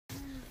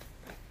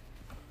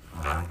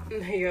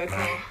You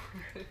okay?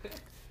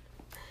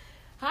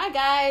 Hi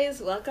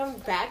guys, welcome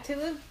back to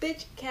the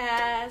Bitch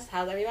Cast.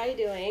 How's everybody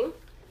doing?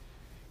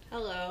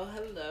 Hello.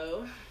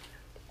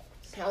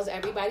 How's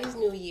everybody's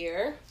new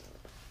year?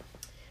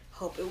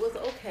 Hope it was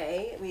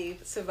okay. We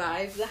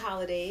survived the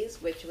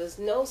holidays, which was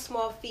no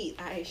small feat,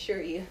 I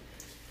assure you.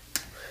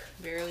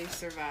 Barely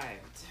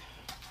survived.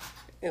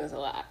 It was a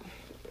lot.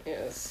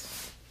 I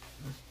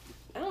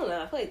don't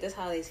know, I feel like this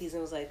holiday season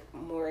was like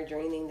more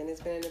draining than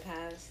it's been in the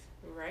past.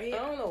 Right? I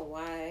don't know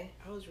why.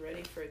 I was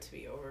ready for it to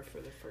be over for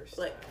the first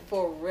time. Like,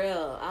 for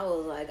real. I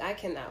was like, I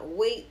cannot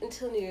wait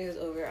until New Year's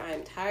over.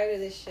 I'm tired of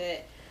this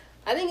shit.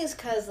 I think it's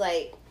because,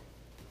 like,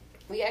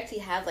 we actually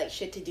have, like,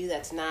 shit to do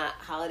that's not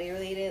holiday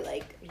related.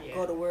 Like,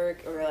 go to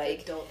work or,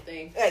 like, adult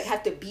things. Like,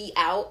 have to be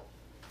out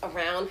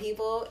around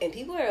people. And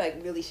people are,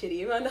 like, really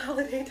shitty around the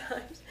holiday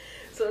times.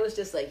 So it was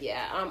just like,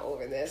 yeah, I'm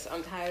over this.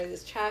 I'm tired of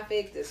this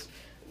traffic, this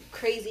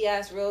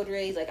crazy-ass road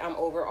rage. Like, I'm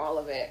over all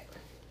of it.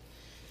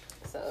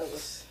 So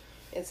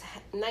it's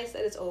nice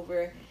that it's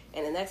over,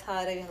 and the next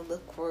holiday we have to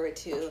look forward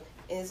to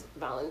is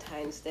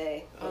Valentine's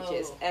Day, which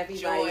is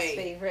everybody's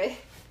favorite.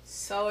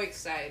 So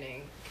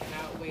exciting.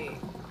 Cannot wait.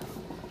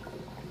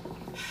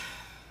 What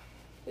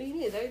do you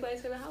mean? It's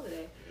everybody's favorite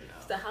holiday. No.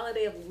 It's the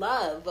holiday of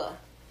love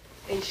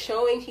and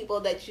showing people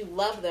that you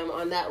love them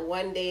on that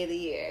one day of the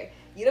year.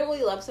 You don't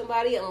really love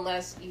somebody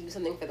unless you do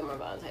something for them on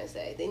Valentine's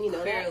Day. Didn't you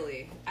know that?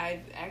 Clearly. I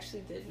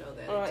actually did know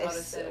that. Taught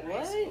us that in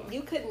high school.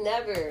 You could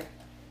never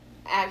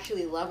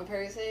actually love a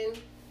person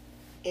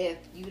if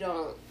you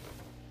don't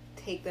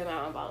take them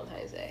out on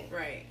Valentine's Day.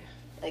 Right.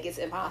 Like, it's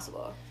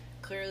impossible.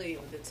 Clearly,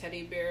 the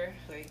teddy bear,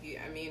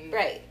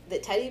 Right. The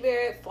teddy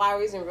bear,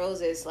 flowers and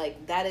roses,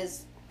 like, that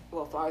is,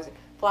 well,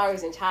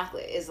 flowers and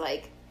chocolate is,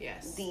 like,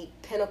 yes, the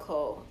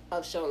pinnacle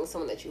of showing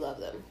someone that you love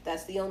them.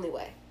 That's the only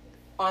way.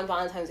 On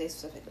Valentine's Day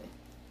specifically,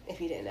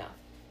 if you didn't know.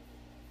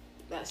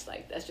 That's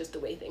just the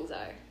way things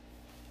are.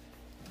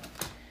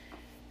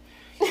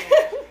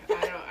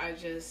 Yeah,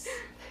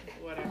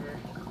 whatever.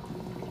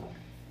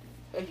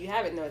 If you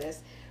haven't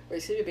noticed,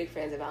 we're super big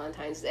fans of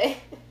Valentine's Day.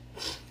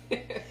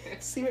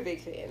 Super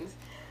big fans.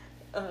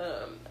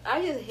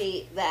 I just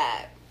hate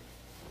that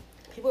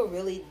people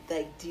really,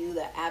 like, do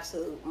the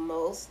absolute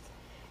most.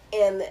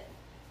 And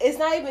it's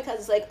not even because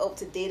it's, like,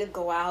 today to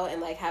go out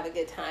and, like, have a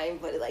good time.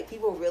 But, like,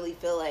 people really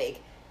feel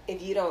like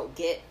if you don't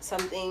get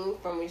something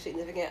from your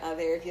significant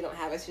other, if you don't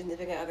have a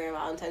significant other on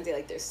Valentine's Day,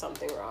 like, there's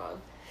something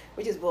wrong.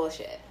 Which is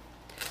bullshit.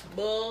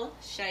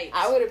 Bullshit.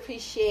 I would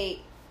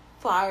appreciate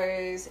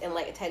flowers and,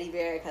 like, a teddy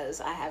bear,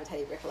 because I have a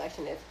teddy bear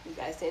collection, if you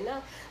guys didn't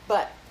know.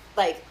 But,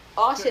 like,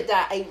 all shit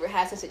that I either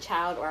had since a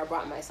child or I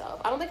brought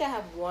myself. I don't think I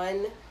have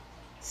one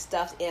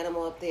stuffed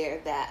animal up there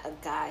that a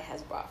guy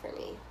has brought for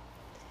me.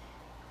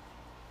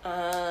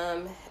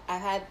 I've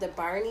had the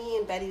Barney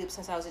and Betty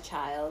since I was a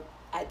child.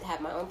 I have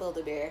my own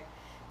Build-A-Bear.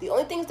 The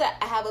only things that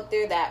I have up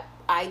there that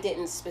I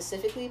didn't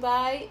specifically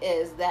buy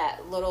is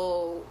that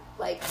little,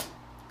 like,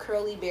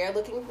 curly bear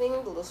looking thing, the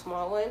little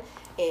small one.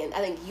 And I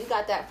think you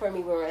got that for me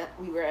when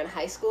we were in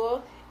high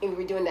school, and we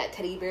were doing that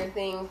teddy bear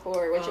thing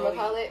for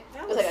whatchamacallit.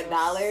 It was like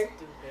 $1.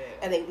 Stupid.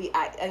 I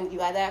think you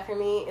got that for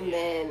me. And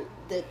then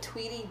the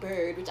Tweety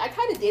bird, which I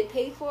kind of did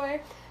pay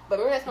for. But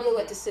remember that time we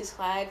went to Six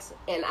Flags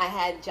and I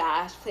had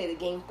Josh play the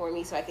game for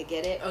me so I could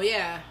get it? Oh,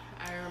 yeah.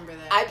 I remember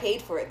that. I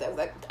paid for it, though.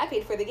 Like, I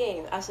paid for the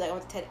game. I was like,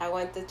 I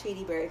want the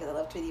Tweety bird because I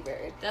love Tweety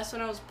bird. That's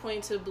when I was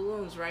pointing to the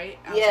balloons, right?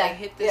 I was like,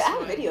 hit this I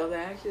have a video of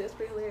that, actually. That's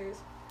pretty hilarious.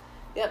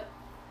 Yep.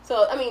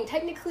 So, I mean,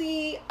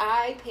 technically,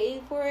 I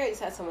paid for it. I just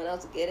had someone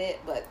else get it,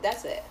 but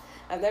that's it.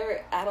 I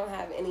don't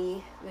have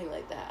anything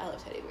like that. I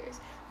love teddy bears.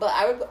 But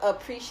I would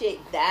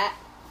appreciate that,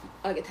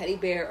 like a teddy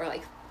bear, or,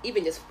 like,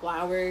 even just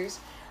flowers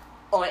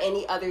on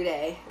any other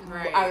day.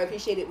 Right. I would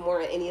appreciate it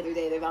more on any other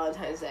day than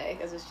Valentine's Day,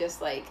 because it's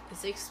just, like...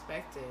 It's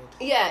expected.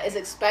 Yeah, it's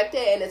expected,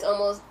 and it's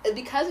almost...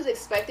 Because it's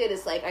expected,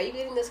 it's like, are you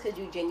getting this because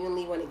you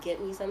genuinely want to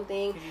get me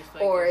something?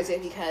 Or is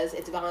it because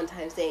it's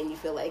Valentine's Day and you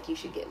feel like you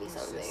should get me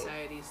something?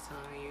 Society's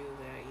telling you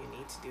that you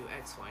need to do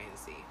X, Y, and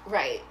Z.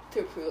 Right,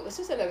 to prove. It's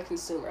just another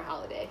consumer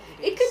holiday.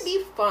 It could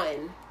be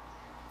fun,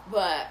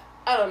 but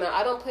I don't know.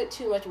 I don't put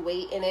too much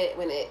weight in it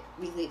when it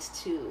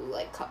relates to,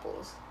 like,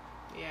 couples.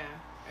 Yeah,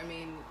 I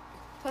mean...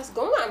 Plus,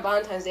 going on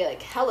Valentine's Day,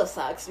 like, hella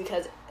sucks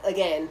because,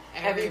 again,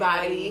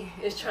 everybody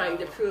is trying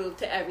to prove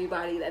to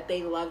everybody that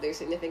they love their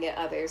significant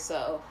other.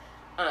 So,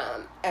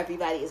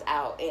 everybody is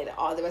out and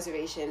all the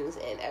reservations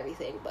and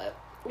everything. But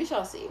we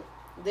shall see.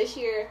 This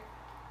year...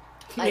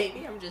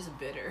 Maybe I'm just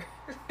bitter.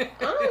 I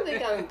don't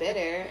think I'm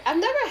bitter. I've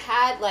never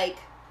had, like...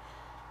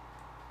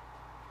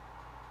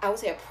 I would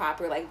say a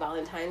proper, like,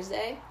 Valentine's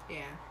Day.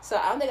 Yeah. So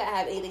I don't think I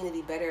have anything to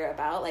be bitter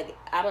about. Like,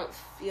 I don't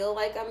feel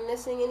like I'm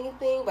missing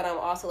anything, but I'm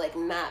also, like,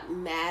 not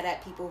mad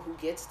at people who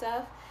get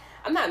stuff.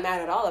 I'm not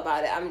mad at all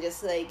about it. I'm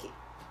just, like,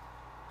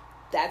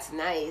 that's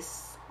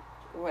nice,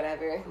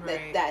 whatever.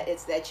 Right.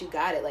 That you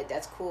got it. Like,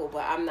 that's cool.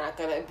 But I'm not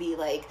gonna be,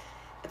 like,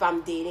 if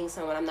I'm dating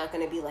someone, I'm not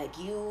gonna be like,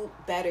 you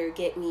better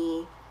get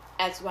me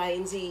X, Y,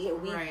 and Z,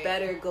 and we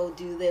better go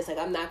do this. Like,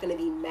 I'm not gonna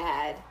be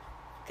mad.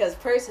 Because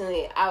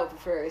personally, I would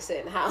prefer to sit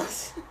in the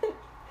house.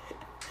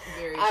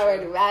 I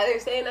would rather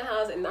stay in the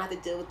house and not have to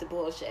deal with the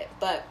bullshit.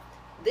 But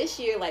this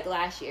year, like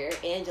last year,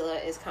 Angela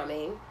is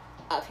coming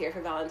up here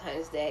for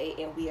Valentine's Day,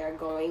 and we are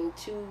going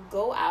to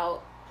go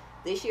out.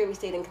 This year we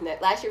stayed in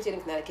Connecticut. Last year we stayed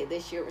in Connecticut.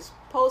 This year we're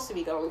supposed to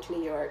be going to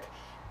New York.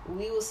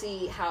 We will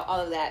see how all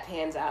of that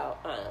pans out.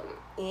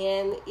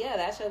 And yeah,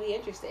 that shall be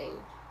interesting.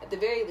 At the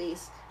very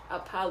least, I'll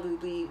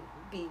probably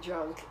be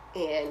drunk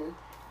and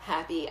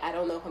happy. I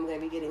don't know if I'm going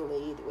to be getting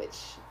laid, which,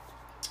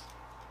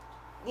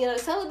 you know, the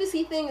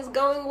celibacy thing is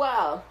going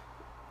well.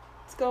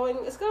 It's going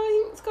well. It's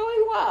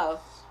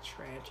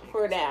tragic.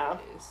 For now.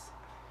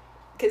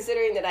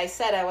 Considering that I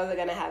said I wasn't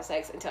going to have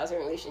sex until I was in a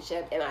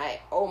relationship, and I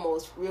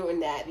almost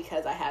ruined that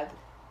because I have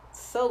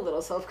so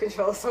little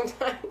self-control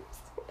sometimes.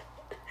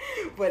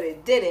 But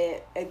it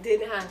didn't. It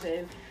didn't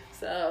happen.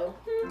 So,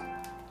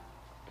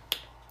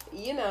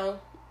 you know,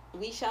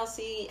 we shall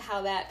see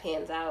how that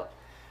pans out.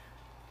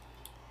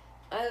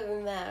 Other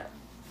than that,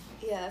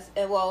 yes.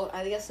 And well,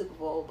 I guess Super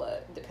Bowl,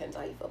 but it depends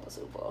how you feel about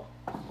Super Bowl.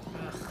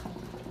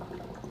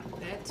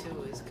 That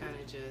too is kind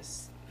of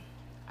just...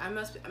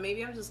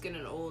 maybe I'm just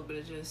getting old, but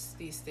it just,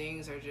 these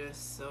things are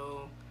just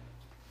so...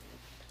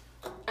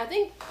 I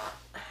think,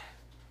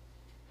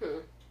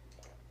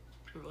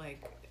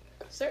 like,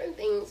 certain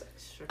things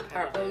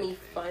are only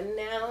fun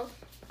now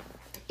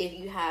if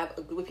you have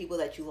a group of people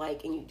that you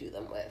like and you do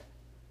them with.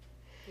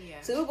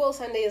 Yeah. Super Bowl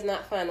Sunday is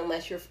not fun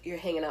unless you're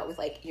hanging out with,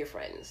 like, your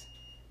friends.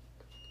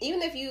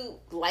 Even if you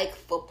like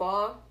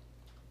football,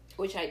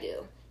 which I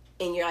do,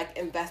 and you're, like,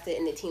 invested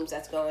in the teams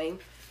that's going,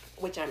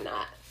 which I'm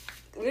not.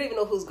 We don't even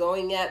know who's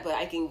going yet, but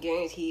I can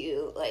guarantee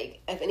you, like,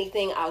 if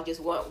anything, I'll just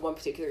want one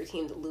particular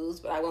team to lose,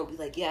 but I won't be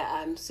like, yeah,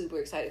 I'm super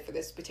excited for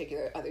this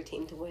particular other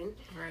team to win.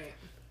 Right.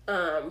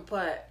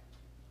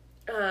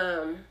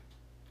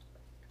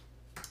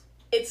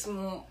 It's,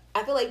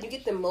 I feel like you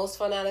get the most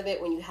fun out of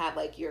it when you have,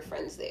 like, your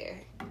friends there.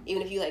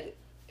 Even if you, like,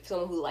 if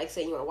someone who likes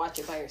it and you want to watch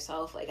it by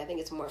yourself, like, I think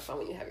it's more fun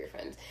when you have your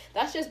friends.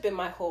 That's just been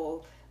my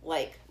whole,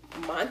 like,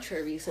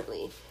 mantra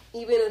recently.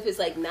 Even if it's,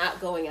 like, not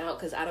going out,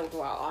 because I don't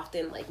go out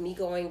often, like, me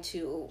going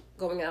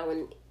out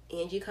when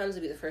Angie comes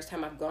will be the first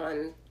time I've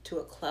gone to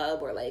a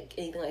club or, like,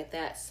 anything like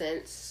that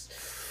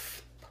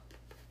since,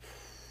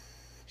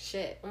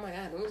 shit, oh my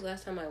god, when was the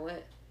last time I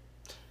went?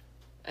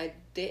 I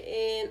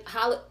didn't,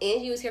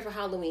 Angie was here for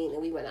Halloween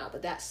and we went out,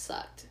 but that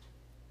sucked.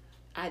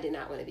 I did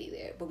not want to be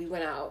there, but we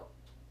went out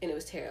and it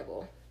was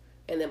terrible.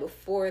 And then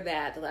before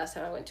that, the last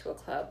time I went to a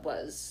club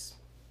was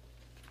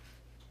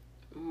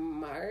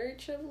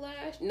March of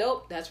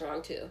nope, that's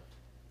wrong too.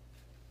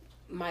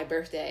 My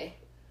birthday,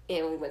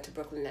 and we went to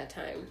Brooklyn that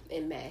time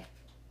in May.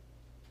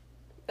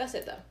 That's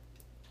it though.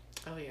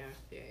 Oh yeah.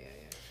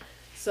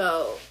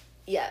 So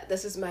yeah,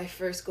 this is my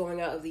first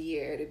going out of the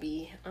year to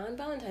be on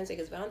Valentine's Day,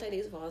 because Valentine's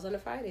Day falls on a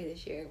Friday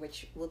this year,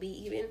 which will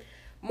be even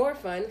more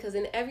fun because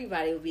then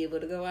everybody will be able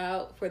to go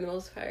out for the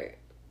most part.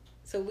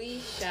 So we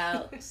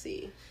shall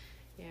see.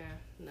 Yeah,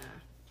 nah.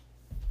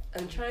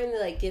 I'm trying to,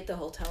 like, get the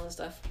hotel and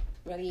stuff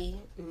ready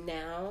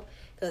now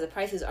because the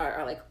prices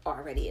are like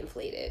already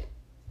inflated.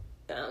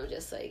 And I'm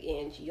just like,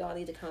 and y'all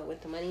need to come up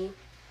with the money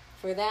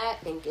for that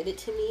and get it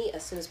to me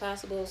as soon as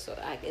possible so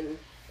I can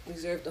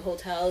reserve the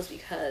hotels,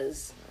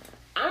 because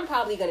I'm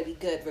probably going to be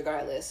good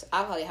regardless.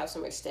 I'll probably have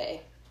somewhere to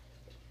stay.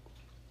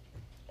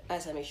 I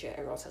just have to make sure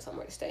everyone has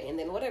somewhere to stay. And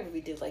then whatever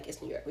we do, like,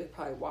 it's New York, we'll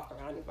probably walk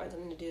around and find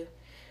something to do.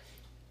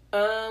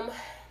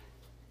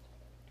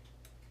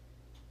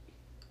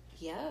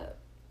 Yeah.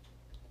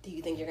 Do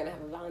you think you're going to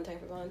have a Valentine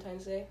for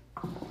Valentine's Day?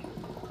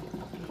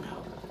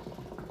 No.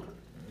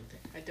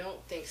 I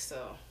don't think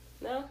so.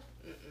 No?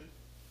 Mm-mm.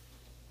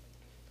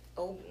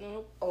 Oh,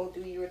 nope. Oh,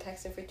 dude, you were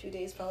texting for 2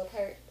 days, fell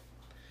apart?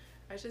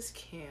 I just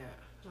can't.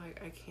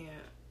 Like, I can't.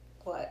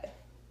 What?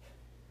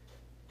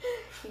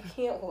 You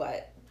can't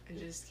what? I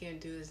just can't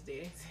do this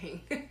dating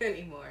thing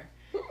anymore.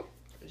 I'm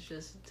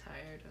just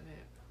tired of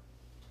it.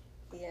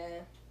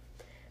 Yeah.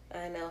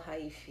 I know how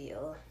you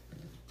feel.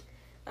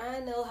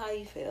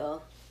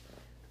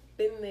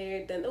 Been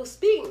there, done. Oh,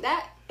 speaking,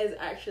 that is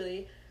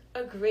actually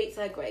a great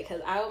segue,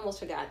 because I almost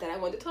forgot that I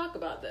wanted to talk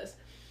about this.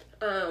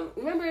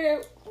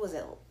 Remember, was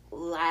it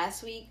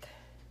last week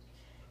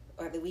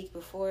or the week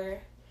before,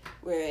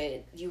 where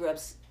you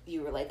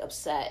were like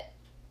upset,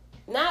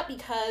 not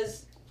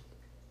because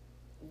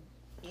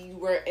you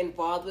were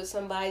involved with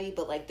somebody,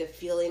 but like the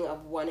feeling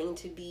of wanting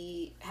to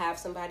have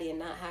somebody and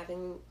not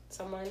having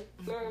someone.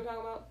 Mm-hmm. Remember what I'm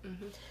talking about?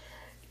 Mm-hmm.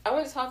 I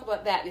want to talk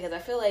about that because I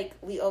feel like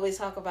we always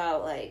talk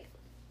about, like,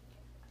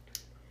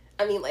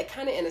 I mean, like,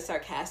 kind of in a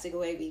sarcastic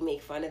way, we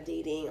make fun of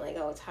dating, like,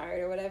 oh, it's hard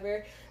or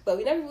whatever, but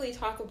we never really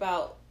talk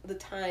about the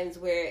times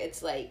where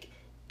it's, like,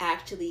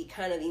 actually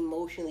kind of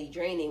emotionally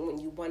draining when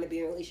you want to be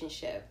in a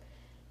relationship,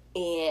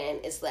 and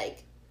it's,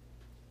 like,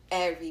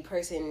 every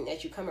person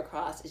that you come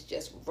across is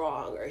just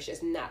wrong, or it's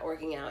just not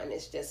working out, and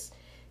it's just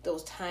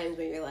those times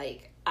where you're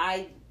like,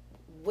 I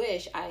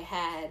wish I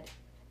had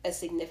a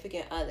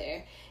significant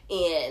other,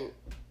 and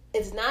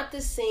it's not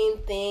the same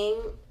thing,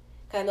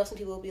 because I know some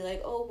people will be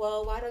like, oh,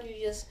 well, why don't you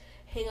just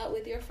hang out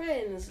with your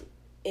friends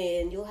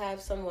and you'll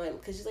have someone,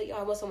 because she's like, yo,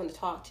 I want someone to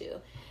talk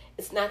to.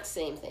 It's not the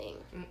same thing.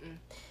 Mm-mm.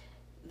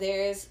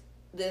 There's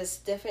this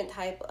different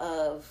type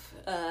of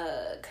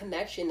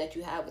connection that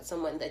you have with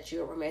someone that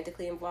you're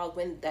romantically involved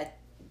with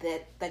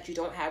that you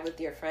don't have with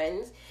your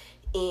friends.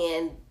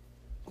 And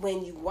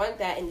when you want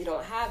that and you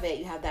don't have it,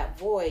 you have that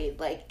void.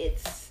 Like,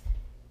 it's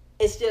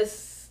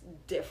just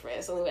different.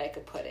 It's the only way I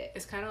could put it.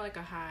 It's kind of like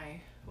a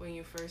high when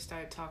you first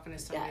start talking to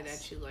somebody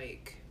that you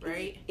like,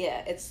 right?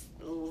 Yeah, it's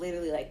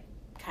literally like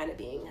kind of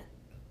being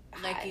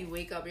high. Like, you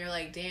wake up, you're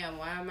like, damn,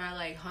 why am I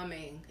like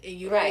humming? And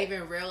you don't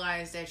even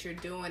realize that you're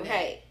doing it.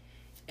 Right.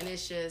 And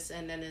it's just,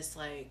 and then it's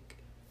like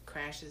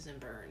crashes and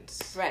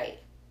burns. Right.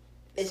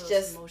 It's so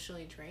just it's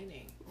emotionally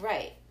draining.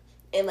 Right.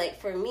 And like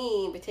for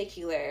me in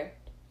particular,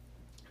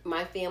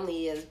 my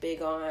family is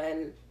big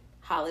on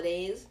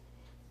holidays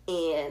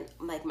and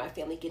like my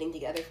family getting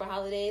together for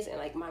holidays. And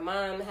like my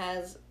mom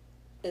has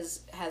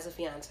a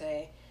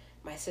fiance,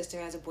 my sister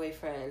has a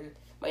boyfriend,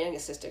 my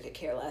youngest sister could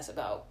care less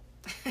about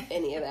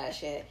any of that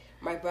shit.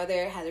 My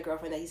brother has a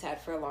girlfriend that he's had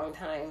for a long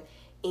time,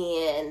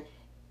 and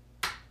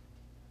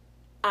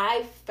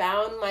I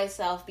found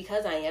myself,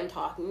 because I am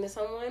talking to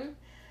someone,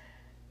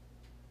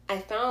 I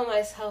found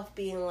myself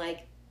being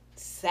like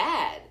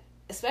sad,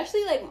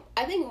 especially like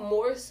I think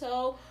more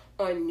so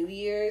on New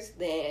Year's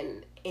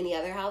than any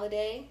other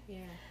holiday. Yeah.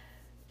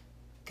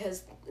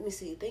 Because let me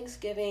see,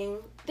 Thanksgiving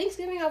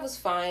I was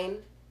fine.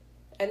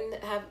 I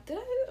didn't have.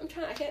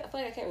 I feel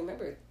like I can't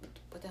remember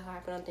what the hell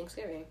happened on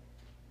Thanksgiving.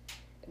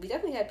 We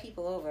definitely had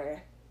people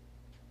over.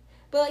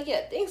 But like,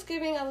 yeah,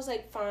 Thanksgiving I was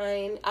like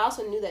fine. I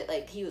also knew that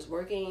like he was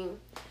working,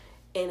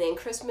 and then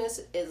Christmas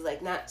is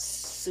like not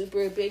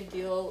super big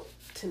deal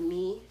to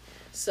me,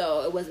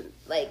 so it wasn't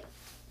like,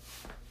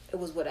 it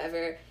was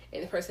whatever.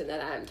 And the person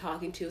that I'm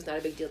talking to is not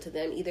a big deal to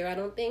them either, I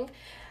don't think.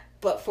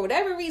 But for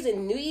whatever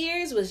reason, New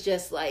Year's was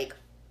just like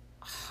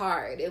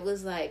hard. It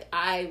was like,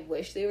 I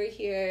wish they were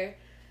here.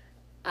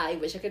 I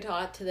wish I could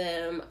talk to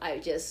them. I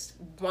just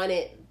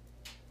wanted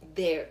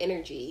their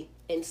energy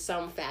in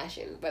some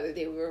fashion, whether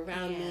they were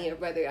around me or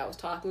whether I was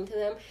talking to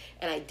them,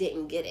 and I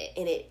didn't get it.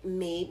 And it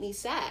made me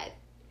sad.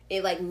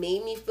 It like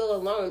made me feel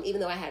alone.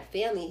 Even though I had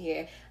family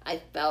here,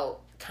 I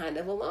felt kind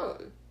of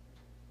alone.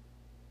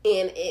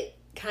 And it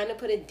kind of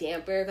put a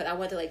damper, because I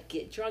wanted to like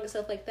get drunk and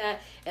stuff like that.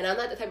 And I'm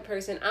not the type of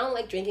person, I don't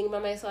like drinking by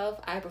myself.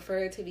 I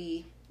prefer to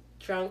be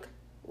drunk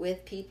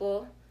with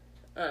people.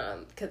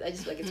 Because I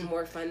just like it's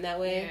more fun that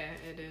way.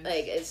 Yeah, it is.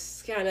 Like,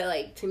 it's kind of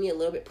like, to me, a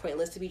little bit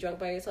pointless to be drunk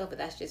by yourself, but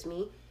that's just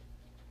me.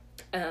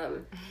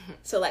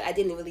 So like I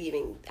didn't really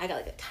even, I got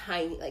like a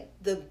tiny, like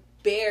the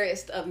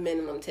barest of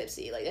minimum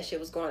tipsy. Like that shit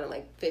was gone in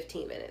like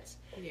 15 minutes.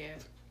 Yeah.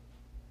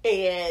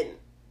 And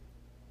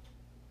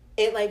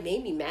it like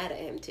made me mad at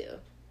him too.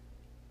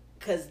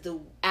 Because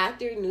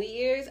after New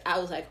Year's, I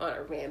was like on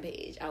a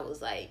rampage. I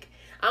was like,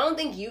 I don't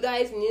think you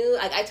guys knew.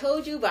 Like I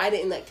told you, but I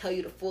didn't like tell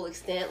you the full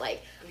extent.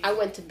 Like I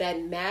went to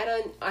bed mad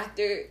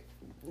after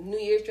New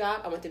Year's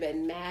drop. I went to bed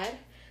mad.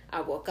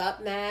 I woke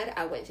up mad.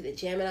 I went to the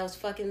gym and I was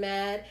fucking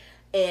mad.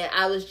 And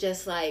I was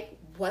just like,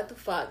 what the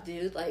fuck,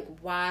 dude? Like,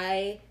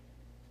 why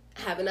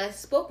haven't I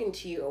spoken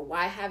to you? Or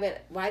why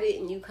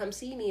didn't you come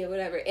see me or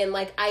whatever? And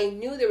like, I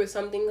knew there was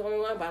something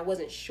going on, but I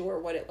wasn't sure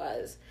what it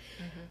was.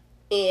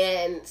 Mm-hmm.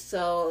 And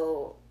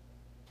so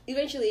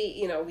eventually,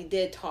 you know, we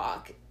did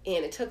talk,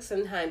 and it took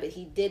some time, but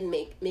he did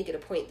make it a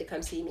point to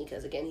come see me,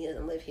 because again, he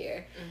doesn't live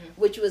here,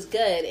 which was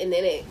good. And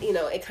then it, you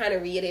know, it kind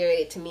of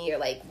reiterated to me, or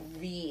like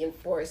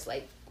reinforced,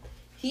 like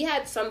he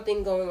had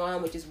something going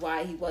on, which is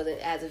why he wasn't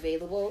as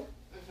available.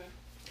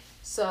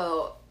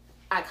 So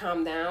I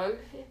calmed down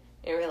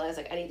and realized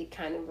like I need to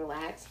kind of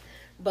relax.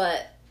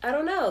 But I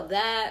don't know,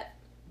 that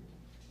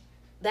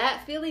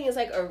feeling is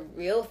like a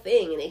real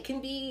thing, and it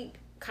can be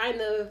kind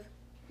of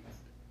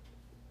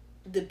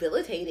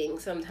debilitating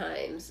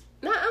sometimes.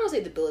 I don't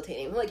say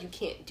debilitating, like you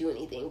can't do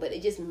anything, but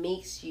it just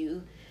makes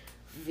you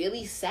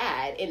really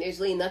sad, and there's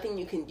really nothing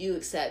you can do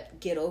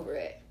except get over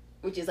it,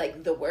 which is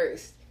like the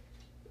worst.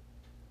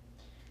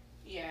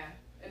 Yeah.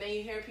 And then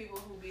you hear people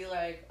who be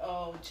like,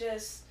 oh,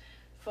 just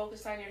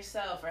focus on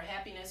yourself, or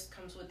happiness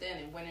comes within,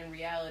 and when in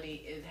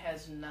reality it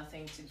has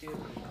nothing to do.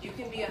 You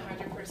can be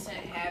 100%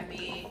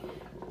 happy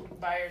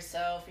by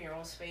yourself in your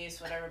own space,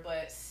 whatever,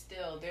 but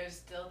still there's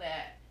still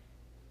that,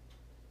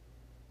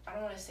 I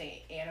don't want to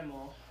say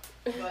animal,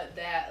 but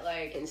that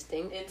like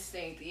instinct,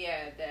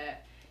 yeah,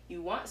 that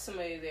you want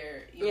somebody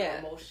there, you know,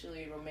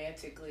 emotionally,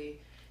 romantically,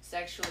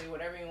 sexually,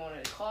 whatever you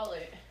want to call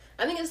it.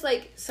 I think it's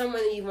like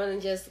someone you want to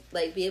just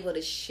like be able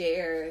to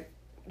share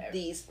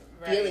these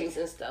feelings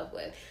and stuff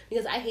with,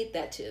 because I hate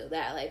that too,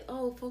 that like,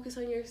 oh, focus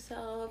on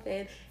yourself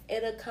and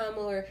it'll come,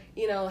 or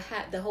you know,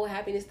 the whole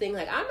happiness thing.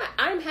 Like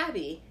I'm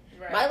happy,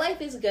 my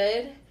life is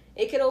good,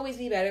 it could always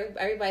be better,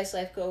 everybody's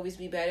life could always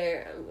be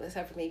better,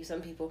 except for maybe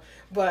some people,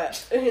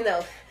 but you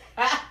know,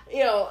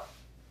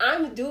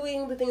 I'm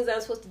doing the things I'm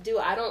supposed to do.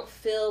 I don't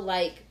feel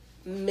like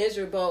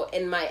miserable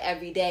in my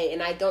everyday,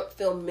 and I don't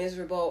feel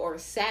miserable or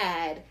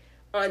sad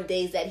on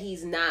days that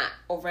he's not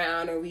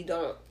around or we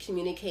don't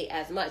communicate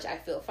as much. I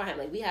feel fine.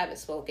 Like, we haven't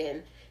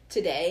spoken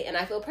today, and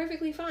I feel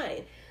perfectly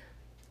fine.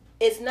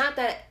 it's not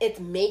that it's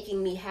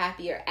making me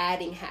happy or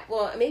adding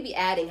well, maybe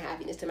adding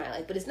happiness to my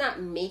life, but it's not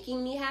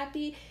making me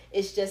happy.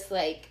 It's just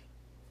like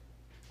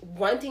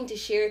wanting to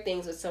share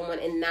things with someone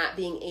and not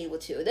being able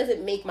to. It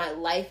doesn't make my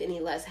life any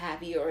less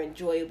happy or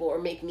enjoyable or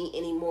make me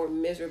any more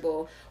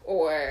miserable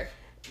or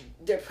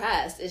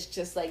depressed. It's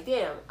just like,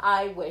 damn,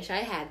 I wish I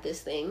had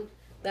this thing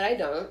that I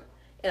don't,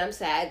 and I'm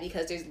sad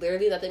because there's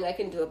literally nothing I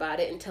can do about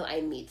it until I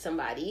meet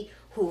somebody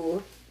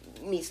who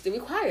meets the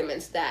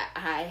requirements that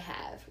I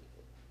have,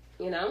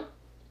 you know?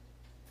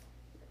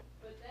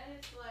 But then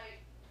it's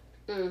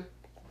like...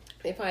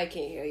 They probably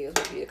can't hear you.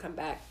 It's for you to come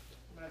back.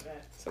 My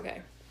bad. It's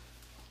okay.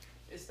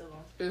 It's still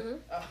on? Mm-hmm.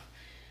 Oh.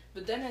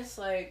 But then it's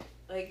like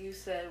you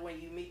said,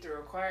 when you meet the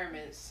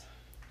requirements,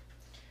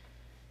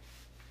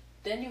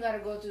 then you got to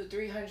go through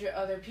 300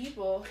 other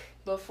people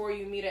before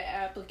you meet an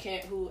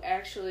applicant who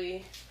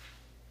actually,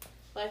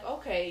 like,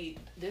 okay,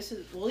 this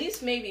is, well, at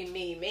least maybe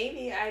me.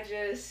 Maybe I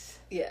just...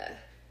 Yeah.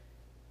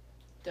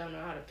 Don't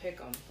know how to pick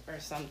them or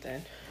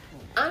something.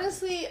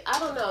 Honestly, I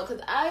don't know,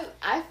 because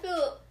I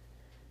feel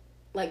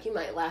like you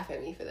might laugh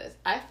at me for this.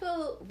 I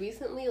feel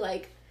recently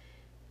like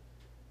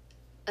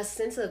a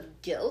sense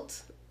of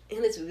guilt,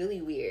 and it's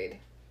really weird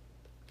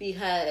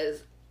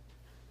because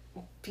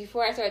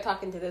before I started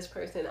talking to this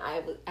person,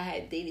 I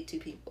had dated 2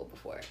 people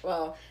before.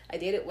 Well, I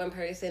dated one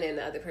person, and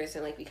the other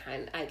person, like,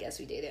 I guess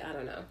we dated. I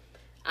don't know.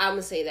 I'm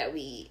gonna say that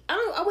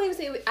I wouldn't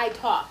even say I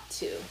talked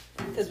to,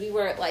 because we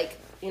weren't like,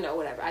 you know,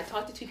 whatever. I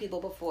talked to 2 people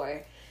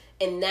before,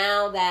 and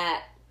now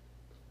that,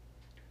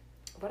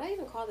 would I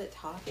even call it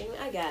talking?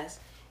 I guess.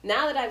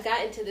 Now that I've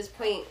gotten to this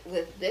point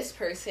with this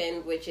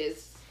person, which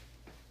is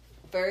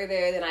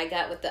further than I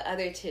got with the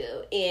other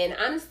 2, and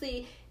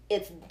honestly,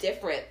 it's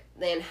different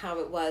than how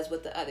it was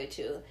with the other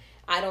 2.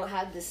 I don't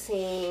have the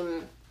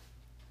same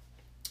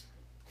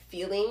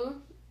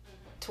feeling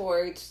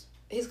towards,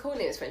 his code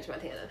name is French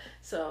Montana,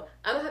 so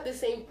I don't have the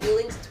same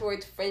feelings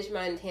towards French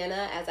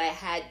Montana as I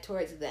had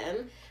towards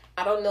them.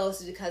 I don't know if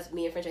it's because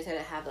me and French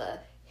Montana have a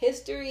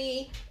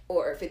history,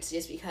 or if it's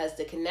just because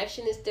the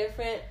connection is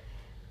different,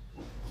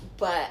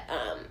 but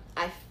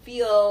I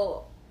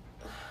feel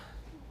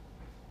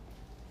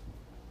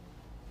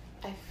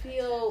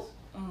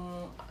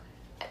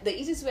the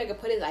easiest way I could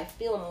put it is I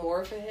feel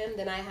more for him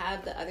than I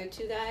have the other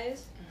 2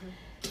 guys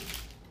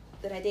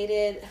that I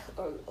dated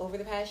over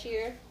the past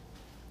year.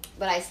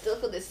 But I still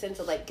feel this sense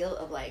of like guilt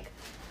of like,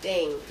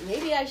 dang,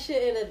 maybe I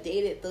shouldn't have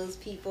dated those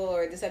people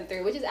or this and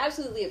third, which is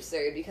absolutely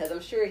absurd because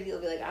I'm sure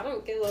he'll be like, I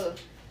don't give a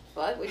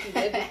fuck what you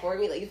did before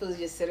me. Like, you're supposed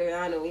to just sit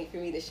around and wait for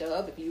me to show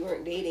up. If you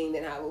weren't dating,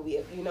 then how will we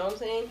have, you know what I'm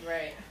saying?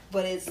 Right.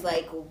 But it's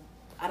like,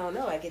 I don't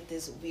know, I get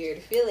this weird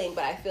feeling,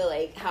 but I feel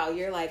like how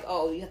you're like,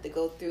 oh, you have to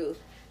go through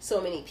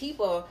so many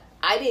people.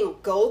 I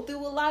didn't go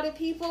through a lot of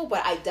people,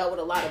 but I dealt with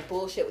a lot of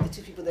bullshit with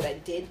the 2 people that I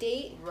did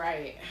date.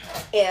 Right.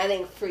 And I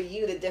think for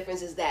you, the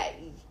difference is that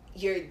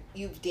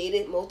you've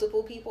dated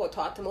multiple people or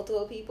talked to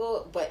multiple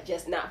people, but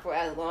just not for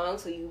as long.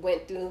 So you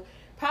went through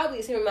probably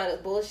the same amount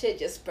of bullshit,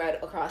 just spread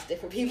across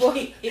different people.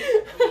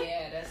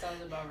 Yeah, that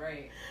sounds about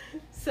right.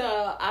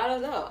 So I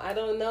don't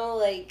know,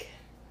 like,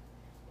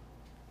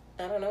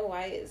 I don't know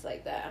why it's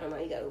like that. I don't know.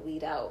 You gotta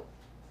weed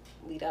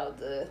out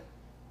the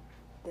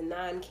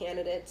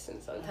non-candidates,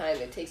 and sometimes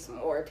it takes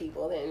more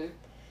people than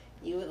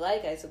you would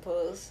like, I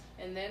suppose.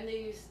 And then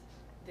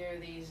there are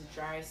these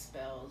dry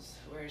spells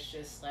where it's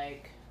just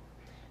like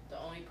the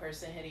only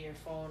person hitting your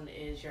phone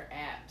is your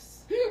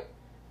apps.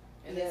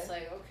 And it's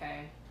like,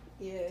 okay,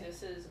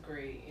 this is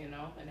great, you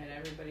know? And then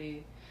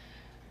everybody,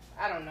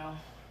 I don't know.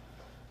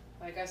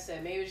 Like I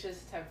said, maybe it's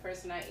just the type of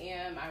person I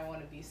am. I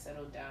want to be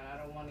settled down. I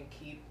don't want to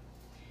keep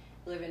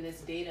living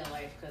this dating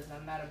life because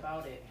I'm not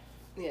about it.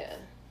 Yeah.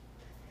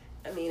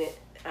 I mean, it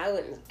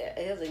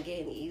doesn't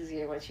get any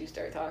easier once you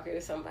start talking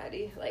to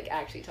somebody, like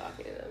actually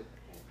talking to them.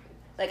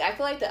 Like, I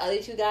feel like the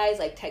other 2 guys,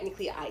 like,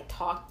 technically I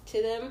talked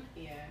to them.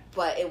 Yeah.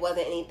 But it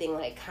wasn't anything,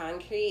 like,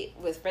 concrete.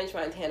 With French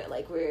Montana,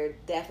 like, we're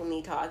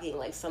definitely talking,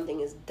 like, something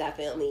is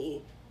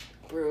definitely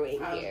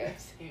brewing here.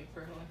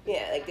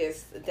 Yeah, like,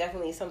 there's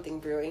definitely something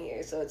brewing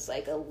here. So it's,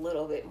 like, a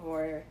little bit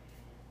more,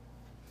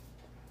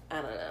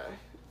 I don't know.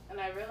 And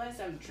I realized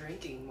I'm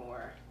drinking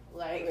more.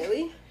 Like,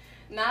 really?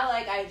 Not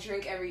like I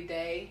drink every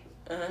day,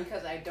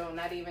 because I don't,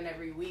 not even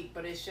every week.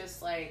 But it's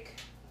just, like,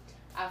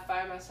 I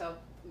find myself,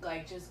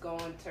 like, just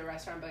going to a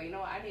restaurant, but you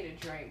know what, I need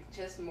a drink,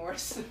 just more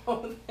so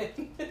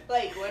than,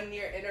 like, when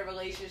you're in a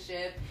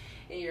relationship,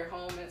 in your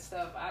home and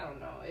stuff, I don't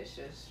know, it's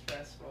just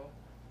stressful.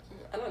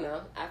 I don't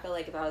know, I feel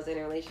like if I was in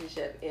a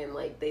relationship and,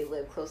 like, they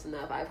live close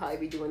enough, I'd probably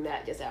be doing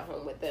that just at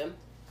home with them,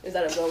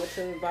 instead of going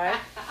to the bar.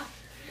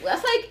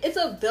 That's, like, it's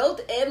a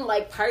built-in,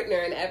 like, partner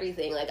and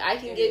everything. Like, I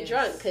can get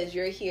drunk because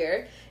you're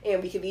here,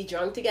 and we could be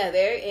drunk together,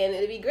 and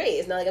it'd be great.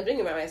 It's not like I'm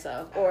drinking by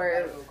myself.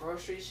 Or go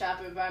grocery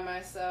shopping by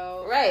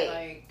myself. Right.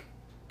 Like,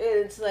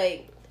 it's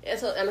like, and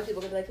so I know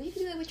people can be like, well, you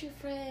can do that with your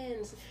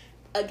friends.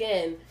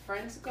 Again,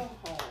 friends go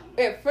home.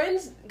 Yeah,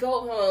 friends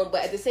go home,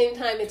 but at the same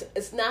time,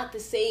 it's not the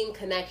same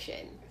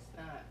connection. It's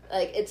not.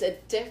 Like, it's a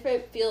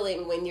different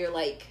feeling when you're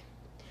like,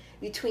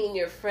 between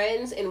your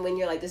friends and when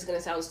you're like, this is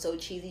gonna sound so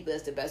cheesy, but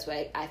it's the best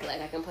way I feel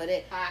like I can put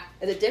it.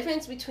 And the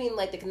difference between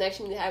like the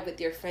connection you have with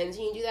your friends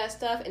and you do that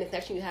stuff, and the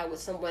connection you have with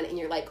someone and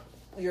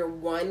you're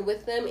one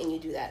with them and you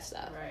do that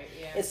stuff. Right.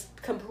 Yeah. It's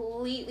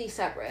completely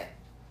separate.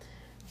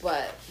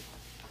 But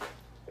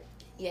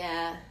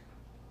yeah,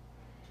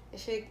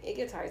 it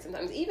gets hard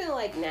sometimes. Even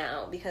like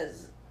now,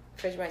 because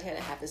Fridge Montana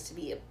happens to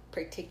be a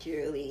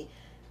particularly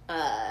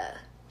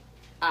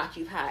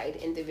occupied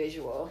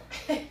individual.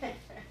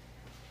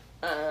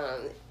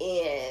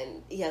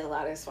 And he has a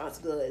lot of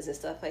responsibilities and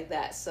stuff like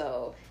that.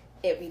 So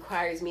it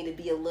requires me to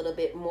be a little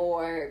bit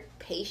more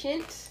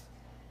patient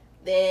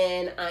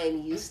than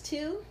I'm used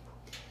to.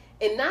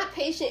 And not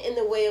patient in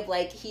the way of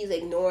like he's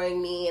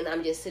ignoring me and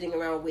I'm just sitting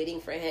around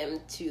waiting for him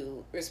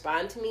to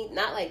respond to me.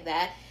 Not like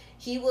that.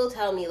 He will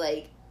tell me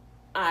like,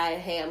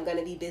 hey, I'm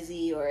gonna be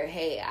busy, or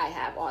hey, I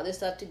have all this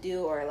stuff to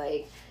do, or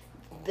like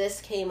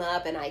this came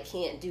up and I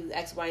can't do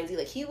X, Y, and Z.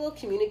 Like he will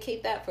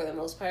communicate that for the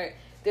most part.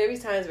 There be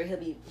times where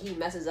he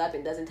messes up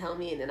and doesn't tell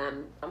me, and then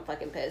I'm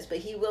fucking pissed. But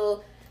he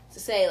will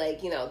say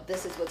like,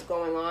 this is what's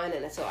going on,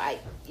 and so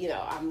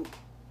I'm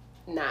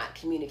not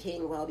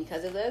communicating well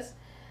because of this.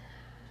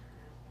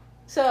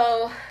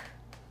 So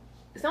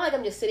it's not like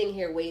I'm just sitting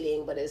here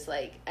waiting, but it's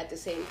like at the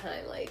same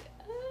time like,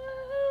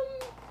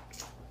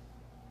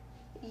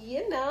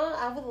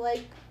 I would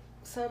like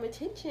some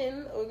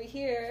attention over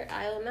here,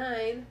 aisle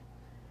 9.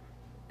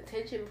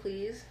 Attention,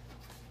 please.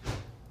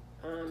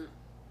 I don't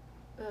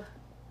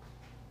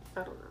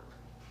know.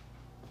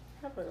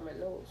 I'm on my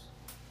nose.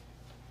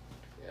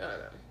 I don't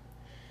know.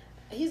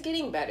 He's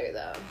getting better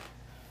though.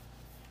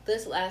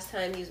 This last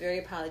time he was very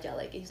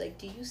apologetic. He's like,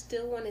 "Do you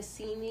still want to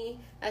see me?"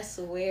 I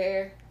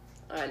swear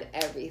on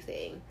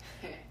everything.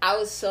 I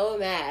was so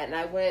mad, and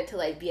I wanted to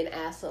like be an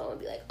asshole and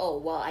be like, "Oh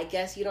well, I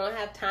guess you don't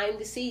have time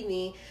to see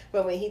me."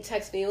 But when he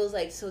texted me, it was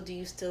like, "So do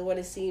you still want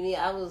to see me?"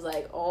 I was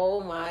like, "Oh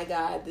my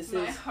god, this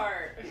my is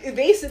heart."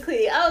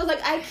 Basically, I was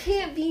like, I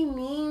can't be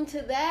mean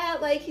to that.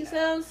 Like he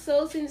sounds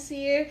so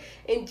sincere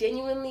and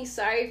genuinely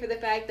sorry for the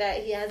fact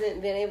that he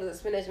hasn't been able to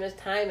spend as much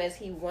time as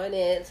he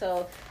wanted.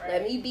 So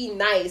let me be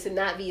nice and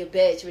not be a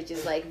bitch, which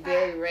is like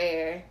very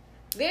rare.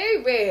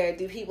 Very rare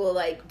do people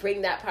like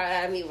bring that part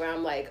out of me where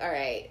I'm like, all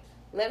right,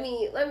 let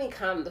me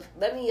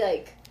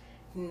like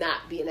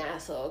not be an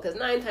asshole, because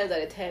 9 times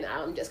out of 10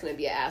 I'm just gonna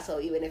be an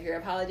asshole even if you're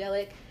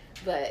apologetic.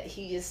 But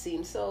he just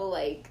seems so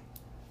like,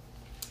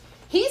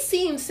 he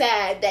seemed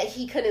sad that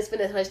he couldn't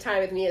spend as much time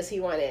with me as he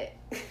wanted.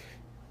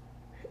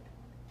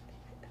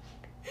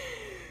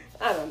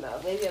 I don't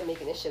know, maybe I'm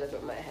making this shit up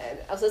in my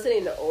head. I was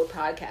listening to old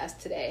podcasts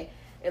today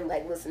and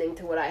like listening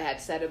to what I had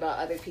said about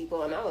other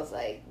people, and I was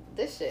like,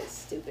 this shit is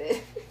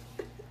stupid.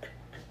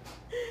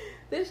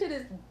 This shit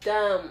is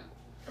dumb.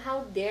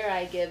 How dare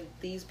I give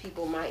these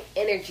people my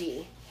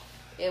energy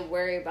and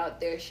worry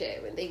about their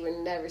shit when they were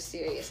never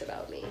serious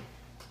about me.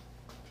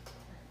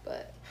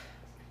 But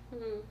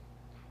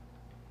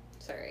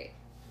it's alright.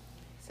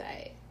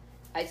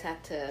 I just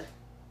have to,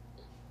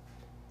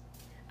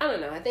 I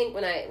don't know, I think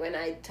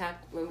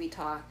when we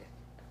talk,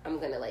 I'm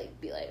gonna like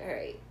be like,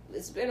 alright,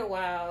 it's been a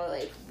while,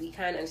 like we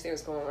kind of understand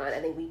what's going on. I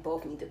think we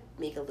both need to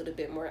make a little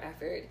bit more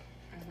effort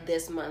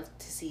this month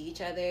to see each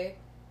other,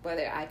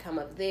 whether I come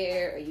up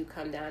there or you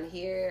come down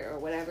here or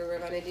whatever we're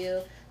gonna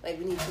do. Like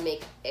we need to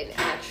make an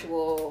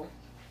actual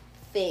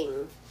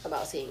thing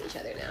about seeing each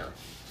other now.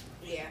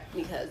 Yeah.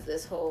 Because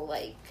this whole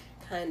like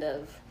kind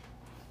of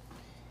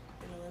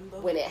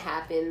when it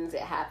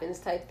happens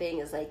type thing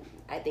is like,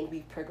 I think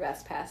we've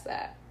progressed past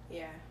that.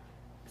 Yeah.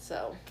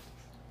 So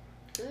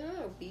I don't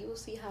know, we will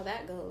see how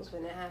that goes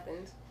when it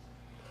happens.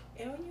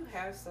 And when you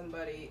have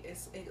somebody,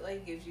 it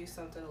like gives you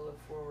something to look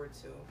forward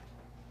to.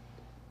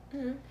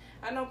 Mm-hmm.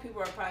 I know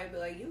people are probably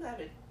like, you had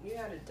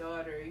a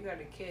daughter, you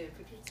got a kid,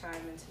 put your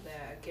time into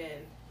that.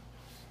 Again,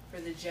 for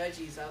the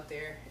judges out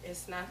there,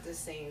 it's not the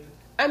same.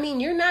 I mean,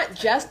 you're not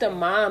just a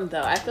mom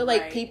though. I feel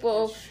like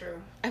people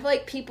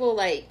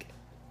like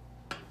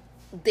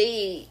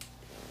they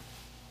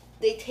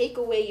take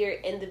away your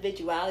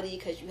individuality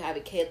because you have a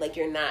kid. Like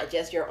you're not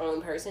just your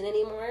own person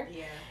anymore.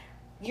 Yeah.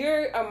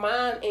 You're a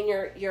mom and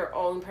you're your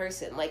own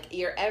person. Like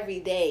your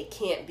everyday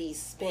can't be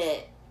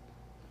spent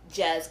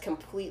just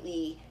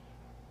completely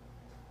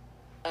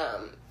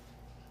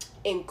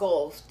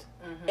engulfed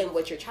in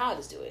what your child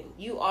is doing.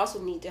 You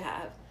also need to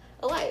have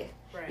a life.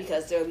 Right.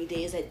 Because there will be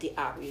days that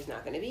Aubrey's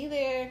not going to be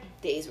there,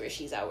 days where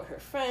she's out with her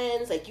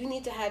friends. Like, you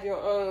need to have your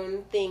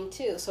own thing,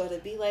 too. So to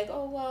be like,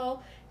 oh,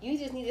 well, you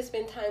just need to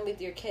spend time with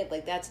your kid,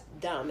 like, that's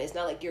dumb. It's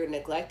not like you're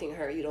neglecting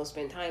her. You don't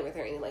spend time with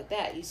her, anything like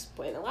that. You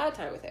spend a lot of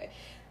time with her.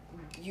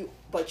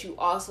 But you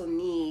also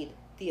need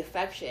the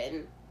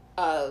affection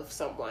of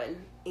someone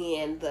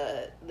and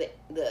the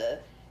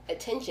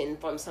attention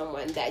from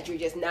someone that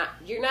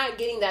you're not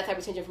getting that type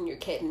of attention from your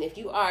kid. And if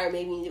you are,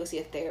 maybe you need to go see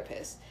a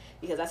therapist,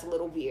 because that's a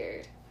little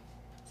weird.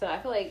 So I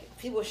feel like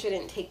people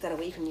shouldn't take that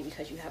away from you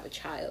because you have a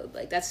child.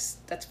 Like, that's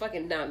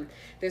fucking dumb.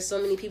 There's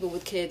so many people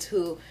with kids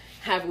who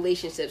have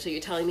relationships, so you're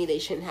telling me they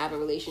shouldn't have a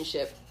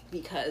relationship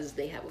because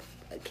they have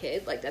a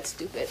kid. Like, that's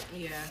stupid.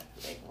 Yeah.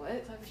 Like,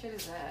 what type of shit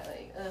is that?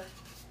 Like,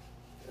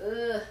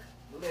 ugh,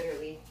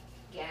 literally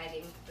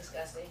gagging,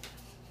 disgusting.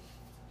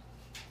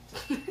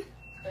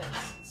 But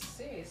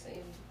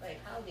seriously, like,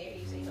 how dare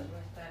you say something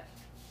like that?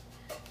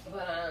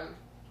 But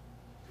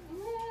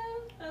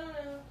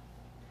yeah,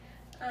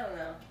 I don't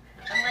know.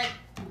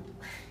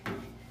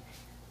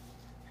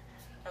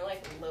 I'm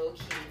like low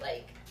key,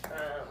 like,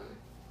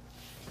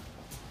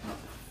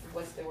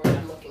 what's the word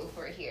I'm looking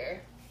for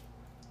here?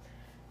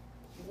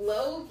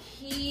 Low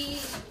key,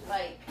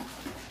 like,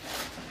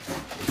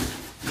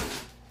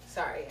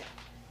 sorry,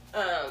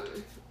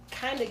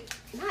 kind of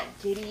not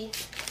giddy,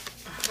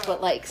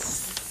 but like,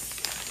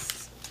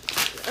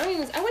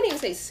 I wouldn't even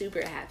say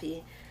super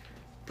happy,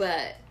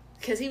 but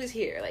because he was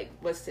here, like,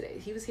 what's today?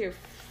 He was here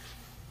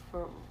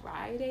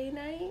Friday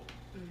night.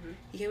 Mm-hmm.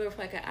 He came over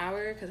for like an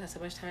hour because that's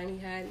how much time he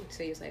had.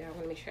 So he was like, I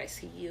want to make sure I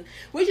see you.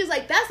 Which is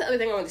like, that's the other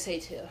thing I wanted to say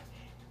too.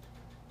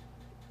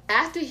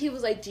 After he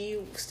was like, do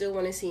you still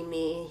want to see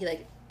me? He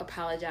like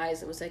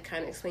apologized and was like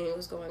kind of explaining what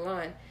was going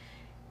on.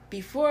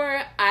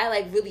 Before I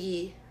like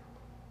really,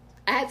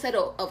 I had said,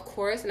 oh, of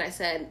course, and I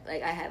said,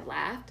 like, I had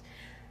laughed.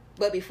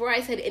 But before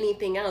I said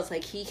anything else,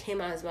 like, he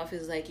came out of his mouth, he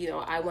was like, you know,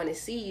 I want to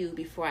see you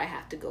before I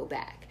have to go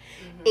back.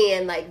 Mm-hmm.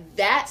 And like,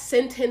 that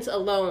sentence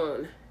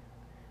alone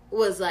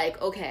was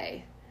like,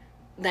 okay,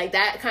 like,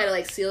 that kind of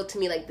like sealed to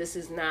me, like, this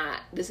is,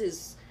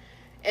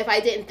 if I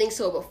didn't think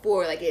so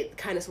before, like, it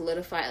kind of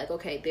solidified, like,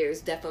 okay,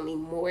 there's definitely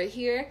more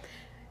here.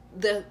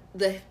 The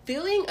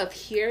feeling of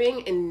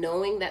hearing and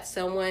knowing that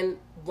someone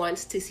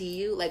wants to see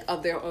you, like,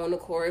 of their own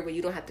accord, where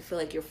you don't have to feel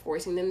like you're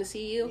forcing them to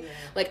see you. Yeah.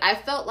 Like, I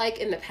felt like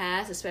in the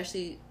past,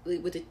 especially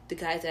with the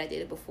guys that I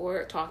dated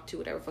before, talked to,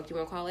 whatever fuck you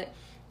want to call it,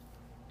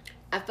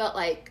 I felt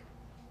like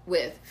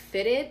with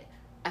Fitted,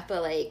 I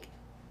felt like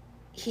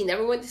he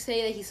never wanted to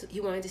say that he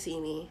wanted to see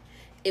me.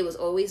 It was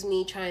always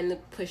me trying to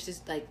push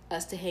this, like,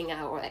 us to hang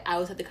out, or like I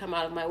always had to come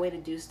out of my way to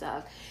do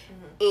stuff.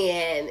 Mm-hmm.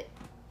 And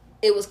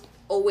it was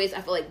always,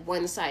 I felt like,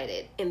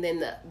 one-sided. And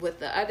then with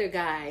the other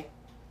guy,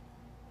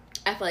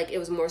 I feel like it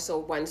was more so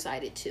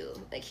one-sided too.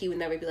 Like, he would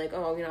never be like,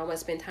 oh, you know, I want to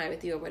spend time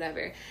with you or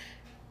whatever.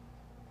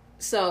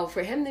 So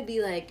for him to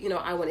be like, you know,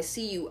 I want to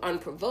see you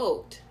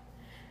unprovoked,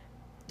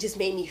 just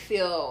made me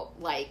feel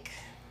like,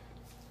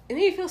 it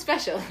made me feel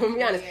special. I'm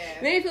be honest. Yeah.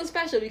 It made me feel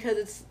special because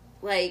it's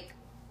like,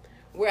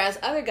 whereas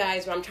other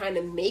guys, where I'm trying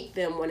to make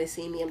them want to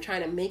see me, I'm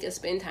trying to make us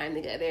spend time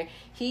together,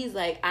 he's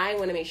like, I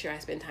want to make sure I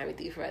spend time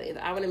with you forever.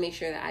 I want to make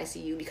sure that I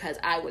see you because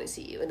I want to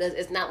see you.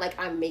 It's not like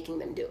I'm making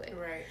them do it.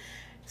 Right.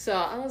 So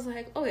I was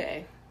like,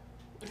 okay,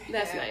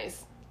 that's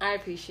nice. I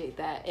appreciate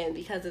that. And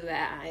because of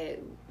that,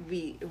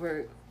 we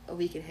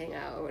could hang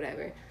out or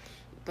whatever.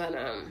 But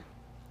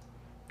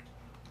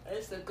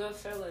it's a good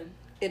feeling.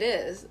 It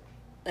is.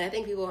 I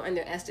think people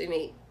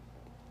underestimate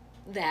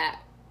that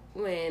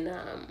when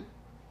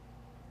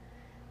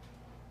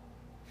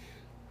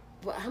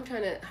well, I'm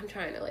trying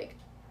to like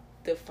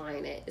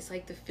define it. It's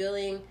like the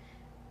feeling,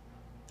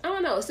 I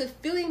don't know, it's the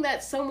feeling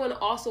that someone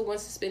also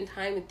wants to spend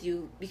time with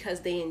you because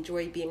they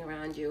enjoy being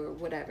around you or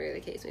whatever the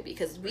case may be.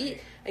 Because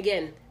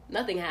again,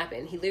 nothing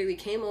happened. He literally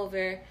came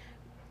over,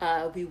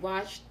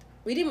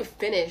 we didn't even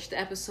finish the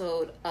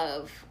episode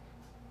of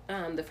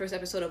the first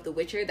episode of The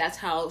Witcher. That's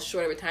how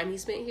short of a time he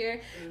spent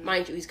here. Mm-hmm.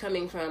 Mind you, he's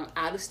coming from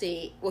out of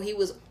state. Well, he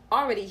was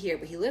already here,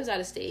 but he lives out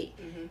of state.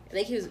 Mm-hmm. I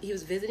think he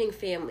was visiting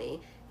family.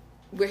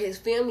 Where his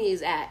family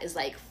is at is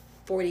like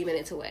 40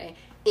 minutes away.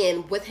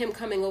 And with him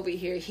coming over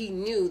here, he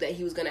knew that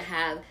he was going to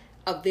have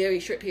a very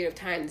short period of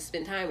time to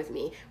spend time with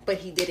me. But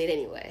he did it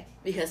anyway.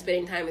 Because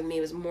spending time with me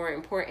was more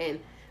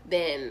important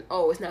than,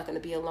 oh, it's not going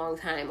to be a long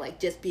time. Like,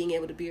 just being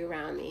able to be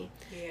around me.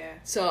 Yeah.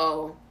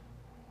 So,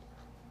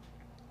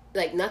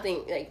 like,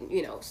 nothing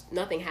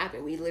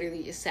happened. We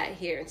literally just sat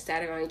here and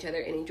sat around each other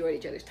and enjoyed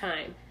each other's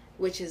time.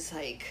 Which is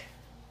like,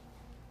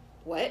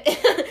 what?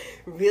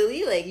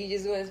 Really? Like, you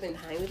just want to spend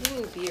time with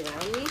me and be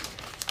around me?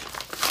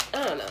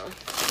 I don't know.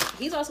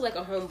 He's also like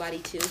a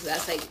homebody too, so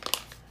that's like,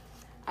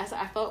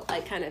 I felt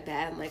like kind of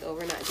bad, like,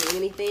 over not doing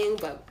anything,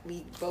 but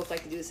we both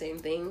like to do the same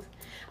things.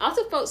 I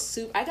also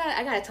felt I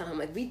gotta tell him,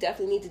 like, we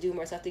definitely need to do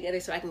more stuff together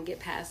so I can get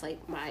past,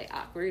 like, my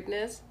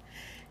awkwardness,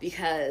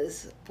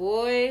 because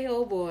boy,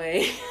 oh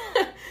boy,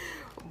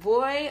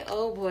 boy,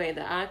 oh boy,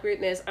 the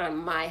awkwardness on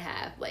my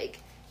half. Like,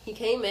 he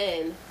came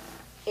in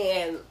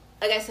and,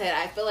 like I said,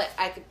 I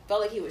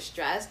felt like he was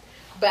stressed,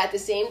 but at the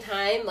same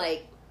time,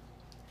 like,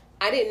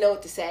 I didn't know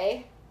what to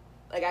say.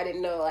 Like, I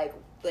didn't know,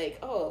 like,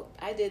 oh,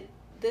 I did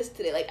this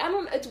today. Like,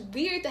 it's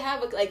weird to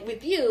have, like,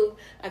 with you,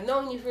 I've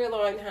known you for a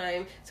long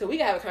time, so we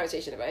can have a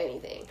conversation about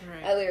anything.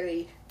 Right. I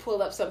literally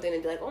pull up something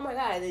and be like, oh my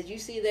God, did you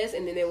see this?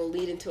 And then it will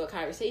lead into a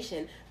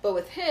conversation. But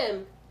with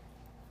him,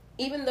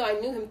 even though I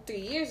knew him 3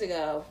 years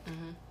ago,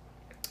 mm-hmm.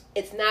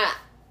 it's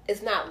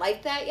not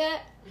like that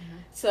yet. Mm-hmm.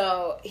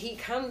 So he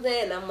comes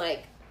in and I'm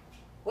like,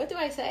 what do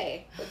I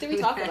say? What do we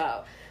talk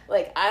about?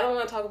 Like, I don't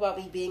want to talk about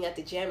me being at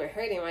the gym or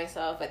hurting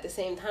myself. At the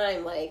same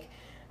time, like,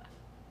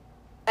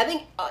 I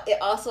think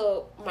it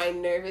also, my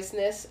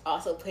nervousness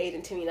also played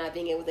into me not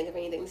being able to think of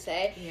anything to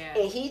say. Yeah.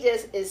 And he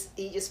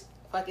just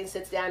fucking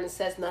sits down and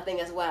says nothing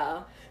as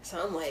well.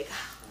 So I'm like,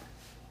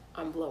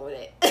 I'm blowing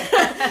it.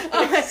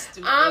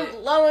 I'm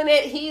blowing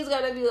it. He's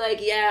gonna be like,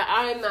 yeah,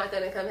 I'm not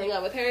gonna come hang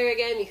out with her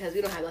again because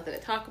we don't have nothing to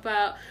talk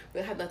about. We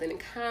don't have nothing in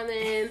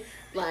common.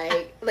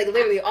 like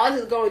literally, all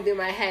this is going through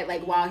my head.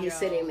 Like while he's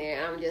sitting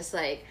there, I'm just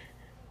like,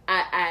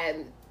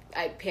 I'm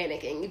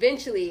panicking.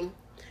 Eventually,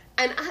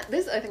 and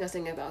this is the other thing I was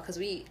thinking about because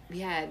we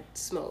had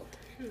smoked.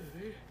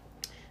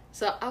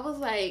 So I was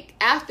like,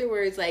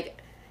 afterwards,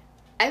 like,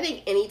 I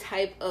think any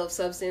type of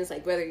substance,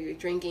 like whether you're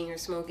drinking or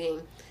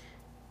smoking,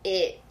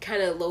 it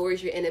kind of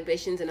lowers your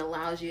inhibitions and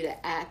allows you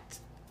to act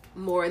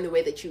more in the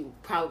way that you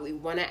probably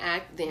want to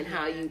act than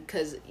how you,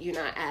 because you're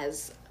not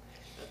as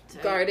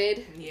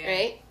guarded,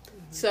 right? Mm-hmm.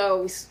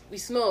 So we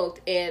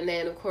smoked, and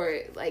then of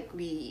course, like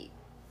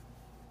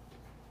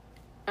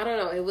I don't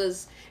know, it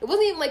wasn't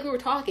even like we were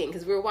talking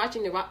because we were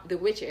watching The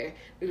Witcher.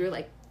 We were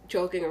like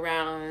joking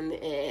around,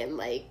 and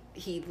like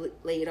he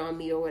laid on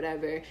me or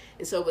whatever,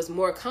 and so it was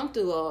more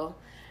comfortable.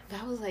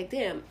 But I was like,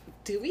 damn,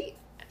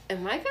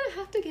 am I gonna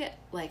have to get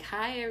like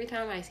high every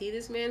time I see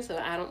this man so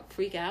I don't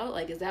freak out?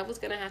 Like, is that what's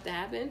gonna have to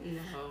happen?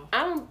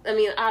 No.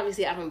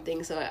 Obviously I don't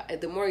think so.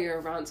 The more you're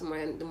around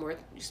someone, the more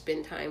you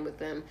spend time with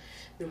them,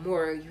 the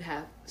more you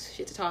have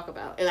shit to talk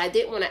about. And I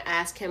didn't want to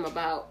ask him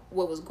about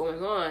what was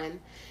going on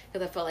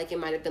because I felt like it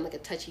might have been like a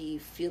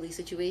touchy-feely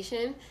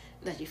situation.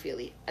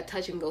 A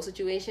touch-and-go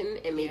situation,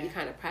 and maybe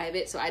kind of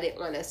private. So I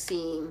didn't want to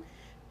seem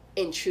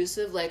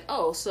intrusive, like,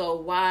 oh, so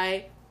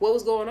what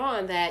was going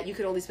on that you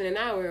could only spend an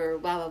hour or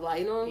blah, blah, blah,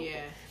 you know? Yeah.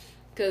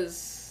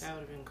 Because that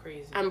would have been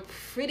crazy. I'm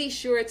pretty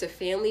sure it's a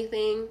family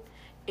thing,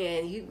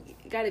 and you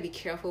got to be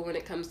careful when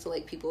it comes to,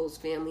 like, people's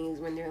families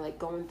when they're, like,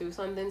 going through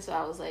something. So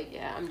I was like,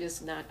 yeah, I'm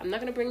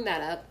not going to bring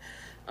that up.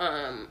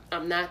 I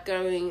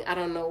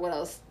don't know what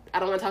else. I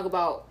don't want to talk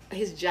about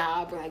his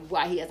job or, like,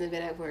 why he hasn't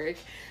been at work.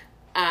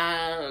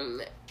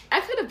 I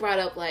could have brought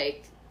up,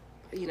 like,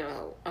 you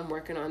know, I'm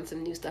working on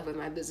some new stuff with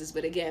my business,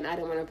 but again, I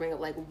didn't want to bring up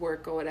like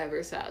work or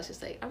whatever, so I was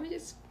just like, I'm gonna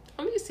just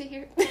sit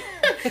here. I'm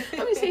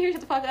gonna sit here,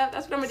 shut the fuck up.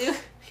 That's what I'm gonna do.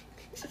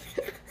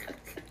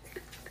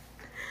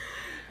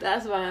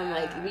 That's why I'm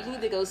like, we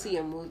need to go see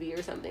a movie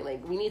or something.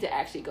 Like, we need to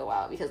actually go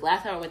out because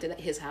last time I went to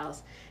his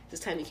house, this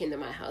time he came to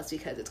my house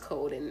because it's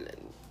cold and,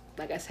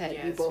 like I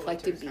said, we both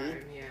like to be.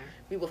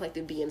 We both like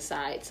to be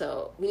inside,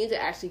 so we need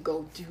to actually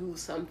go do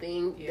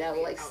something that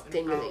will like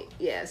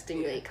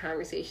stimulate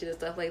conversation and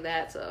stuff like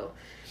that. So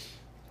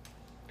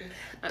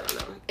I don't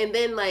know. And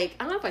then like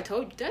I don't know if I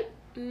told you that.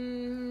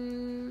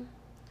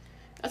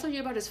 I told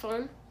you about his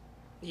phone.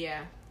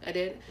 Yeah, I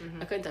did.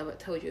 Mm-hmm. I couldn't tell if I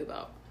told you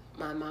about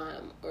my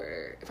mom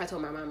or if I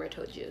told my mom or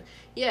told you.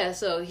 Yeah,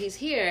 so he's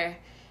here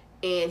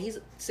and he's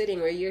sitting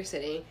where you're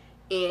sitting,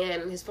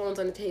 and his phone's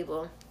on the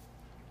table,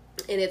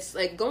 and it's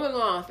like going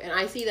off, and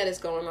I see that it's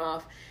going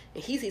off.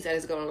 And he sees that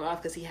it's going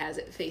off because he has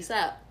it face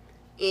up.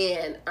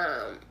 And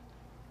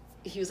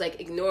he was,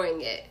 like,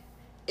 ignoring it.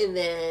 And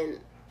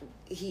then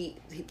he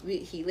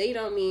laid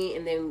on me,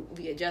 and then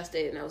we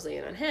adjusted, and I was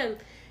laying on him.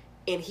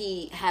 And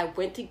he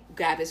went to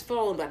grab his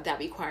phone, but that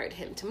required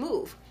him to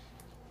move.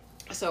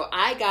 So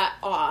I got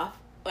off.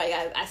 Like,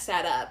 I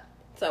sat up,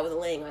 so I wasn't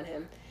laying on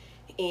him.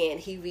 And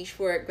he reached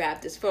for it,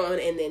 grabbed his phone,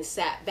 and then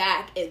sat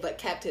back, but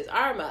kept his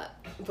arm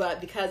up. But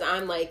because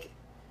I'm, like,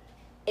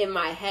 in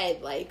my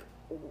head, like,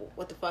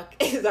 what the fuck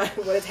is that?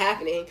 What is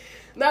happening?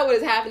 Not what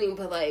is happening,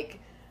 but like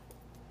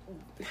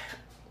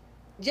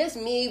just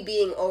me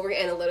being over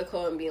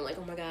analytical and being like,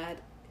 oh my god,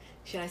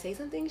 should I say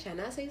something? Should I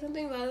not say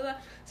something? Blah, blah, blah.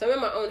 So I'm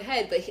in my own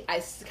head, but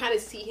I kind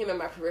of see him in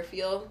my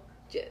peripheral,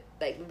 just,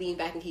 like lean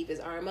back and keep his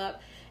arm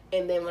up.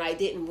 And then when I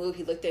didn't move,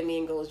 he looked at me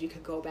and goes, "You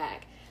could go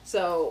back."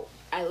 So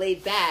I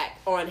laid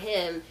back on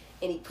him,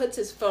 and he puts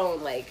his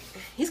phone, like,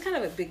 he's kind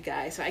of a big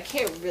guy, so I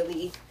can't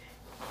really.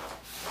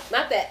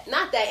 Not that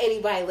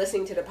anybody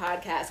listening to the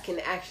podcast can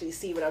actually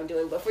see what I'm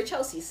doing, but for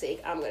Chelsea's sake,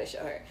 I'm going to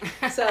show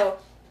her. So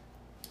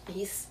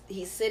he's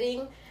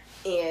sitting,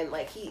 and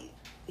like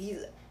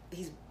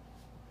he's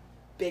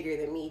bigger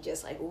than me,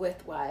 just like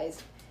width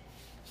wise,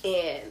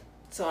 and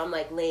so I'm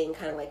like laying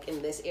kind of like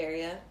in this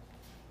area.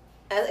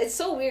 And it's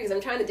so weird because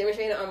I'm trying to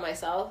demonstrate it on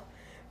myself,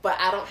 but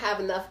I don't have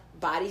enough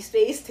body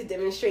space to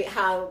demonstrate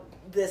how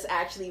this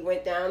actually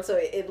went down. So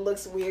it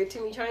looks weird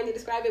to me trying to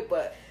describe it,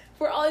 but.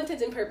 For all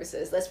intents and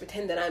purposes, let's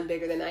pretend that I'm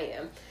bigger than I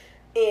am.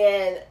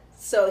 And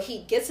so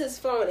he gets his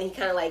phone and he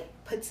kind of like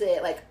puts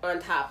it like on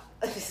top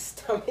of his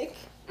stomach.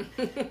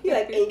 He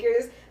like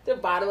anchors the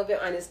bottom of it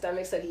on his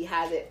stomach so he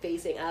has it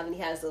facing up, and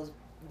he has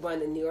one of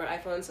the newer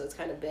iPhones, so it's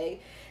kind of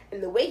big.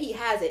 And the way he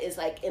has it is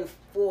like in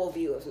full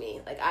view of me.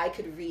 Like I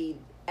could read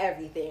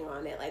everything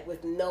on it, like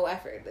with no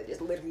effort, but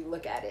just literally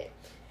look at it.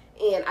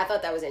 And I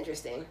thought that was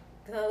interesting.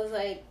 Because I was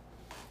like,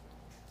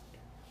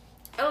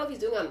 I don't know if he's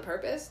doing it on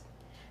purpose.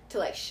 To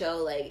like show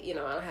like, you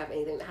know, I don't have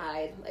anything to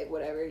hide, like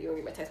whatever, you want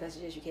to get my text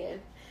messages, you can.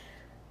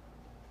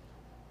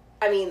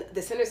 I mean,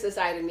 the sinister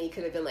side of me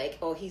could have been like,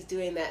 oh, he's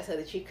doing that so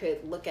that you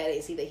could look at it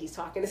and see that he's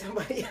talking to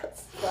somebody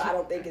else. But I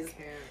don't think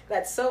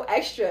that's so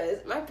extra.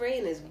 My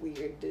brain is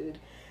weird, dude.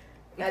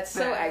 That's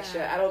so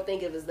extra. I don't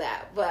think it was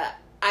that. But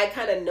I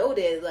kind of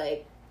noted,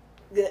 like,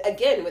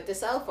 again, with the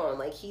cell phone,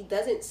 like, he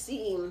doesn't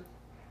seem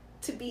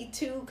to be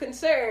too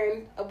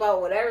concerned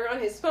about whatever on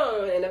his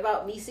phone and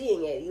about me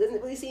seeing it. He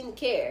doesn't really seem to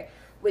care,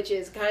 which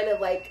is kind of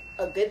like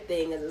a good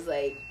thing, because it's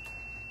like,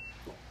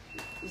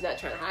 he's not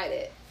trying to hide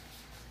it.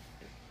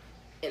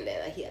 And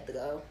then like, he had to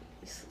go.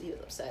 He was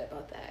upset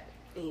about that.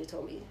 And he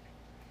told me,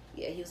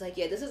 he was like,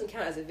 this doesn't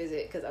count as a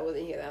visit because I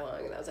wasn't here that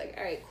long. And I was like,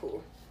 all right,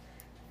 cool.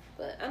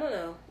 But I don't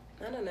know.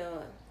 I don't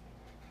know.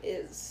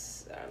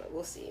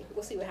 We'll see.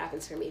 We'll see what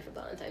happens for me for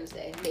Valentine's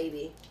Day.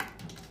 Maybe.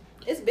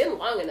 It's been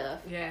long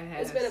enough. Yeah, it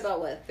has. It's been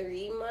about,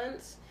 3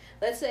 months?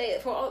 Let's say,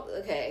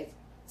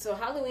 so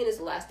Halloween is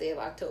the last day of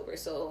October.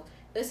 So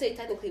let's say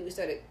technically we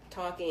started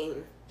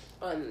talking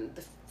on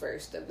the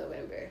 1st of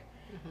November.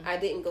 Mm-hmm. I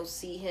didn't go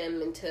see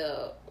him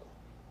until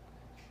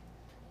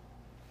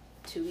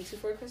 2 weeks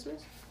before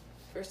Christmas.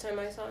 First time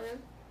I saw him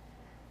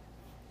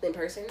in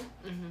person.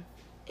 Mm-hmm.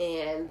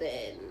 And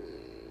then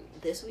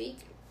this week,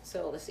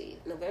 so let's see,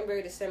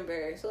 November,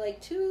 December, so like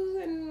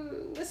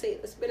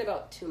it's been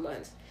about 2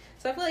 months.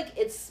 So I feel like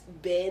it's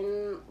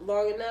been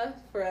long enough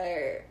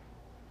for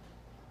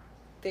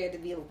there to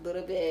be a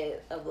little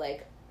bit of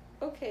like,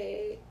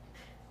 okay,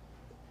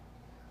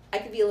 I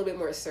could be a little bit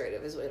more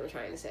assertive is what I'm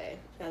trying to say.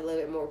 A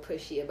little bit more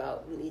pushy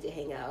about, we need to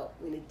hang out,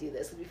 we need to do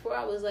this. Because before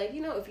I was like,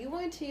 if you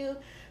want to,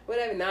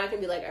 whatever. Now I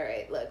can be like, all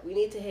right, look, we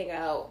need to hang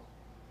out.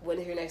 When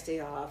is your next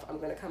day off? I'm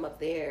going to come up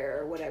there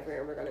or whatever,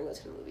 and we're going to go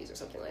to the movies or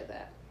something like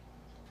that.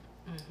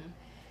 Mm-hmm.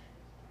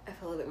 I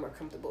feel a little bit more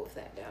comfortable with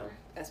that now.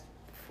 As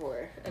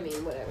before,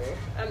 whatever.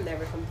 I'm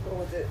never comfortable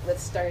with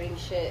starting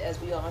shit, as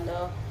we all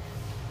know.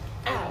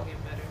 It'll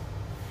get better.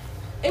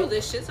 Well,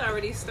 this shit's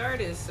already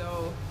started,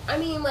 so... I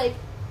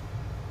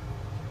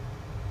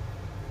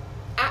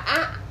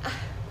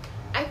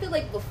feel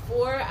like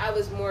before I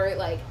was more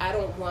like, I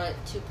don't want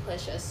to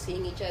push us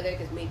seeing each other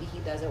because maybe he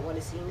doesn't want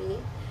to see me.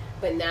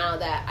 But now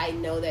that I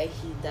know that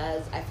he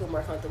does, I feel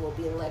more comfortable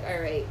being like,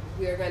 all right,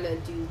 we're gonna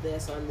do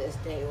this on this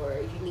day,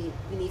 or we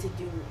need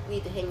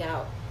to hang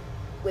out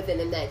within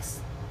the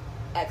next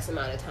X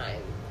amount of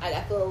time.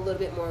 I feel a little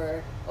bit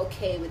more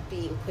okay with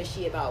being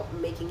pushy about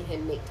making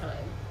him make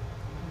time.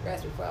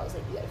 Whereas before I was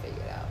like, you gotta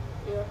figure it out.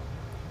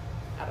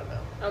 I don't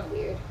know. I'm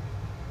weird.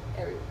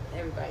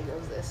 Everybody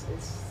knows this.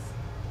 It's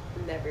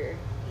never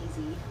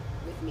easy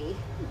with me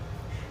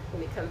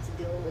when it comes to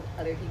dealing with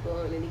other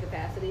people in any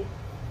capacity.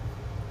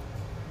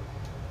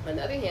 On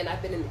the other hand,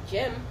 I've been in the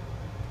gym.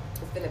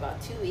 It's been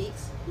about 2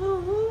 weeks.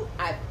 Mm-hmm.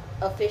 I've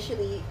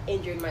officially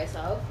injured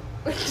myself.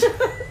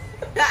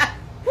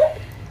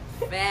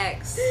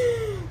 Facts.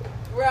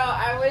 Bro,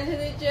 I went to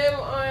the gym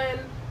on,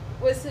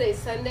 what's today,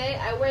 Sunday?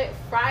 I went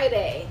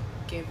Friday.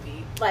 Get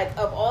beat. Like,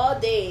 of all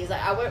days,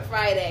 like, I went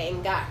Friday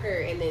and got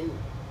hurt, and then,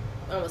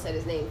 I almost said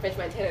his name, French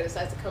Montana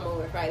decides to come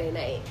over Friday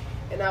night.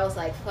 And I was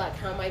like, fuck,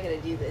 how am I going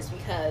to do this?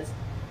 Because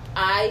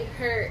I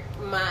hurt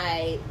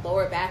my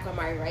lower back on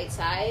my right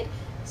side.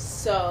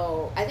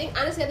 So,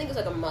 honestly, I think it's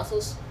like a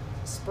muscle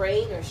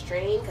sprain or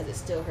strain because it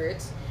still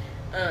hurts.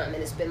 And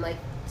it's been like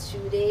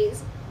 2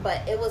 days.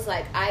 But it was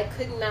like, I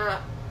could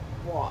not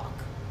walk.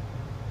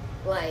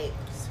 Like,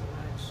 so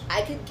much.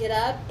 I could get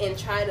up and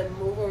try to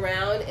move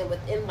around, and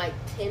within like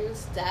 10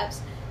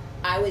 steps,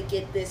 I would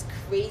get this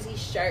crazy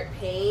sharp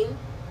pain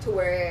to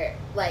where,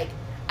 like,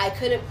 I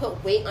couldn't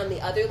put weight on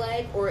the other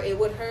leg or it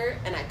would hurt,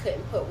 and I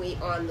couldn't put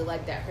weight on the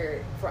leg that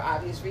hurt for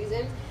obvious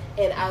reasons.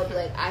 And I would be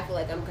like, I feel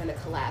like I'm going to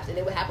collapse. And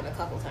it would happen a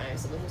couple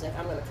times. So when he was like,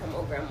 I'm going to come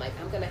over, I'm like,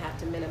 I'm going to have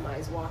to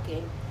minimize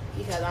walking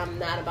because I'm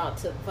not about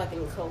to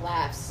fucking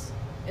collapse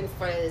in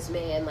front of this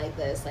man like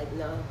this. Like,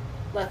 no.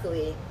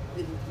 Luckily,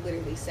 we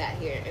literally sat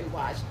here and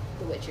watched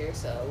The Witcher,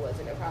 so it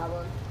wasn't a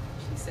problem.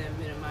 She said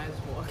minimize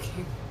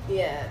walking.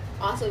 Yeah.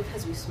 Also,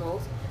 because we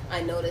smoked,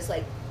 I noticed,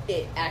 like,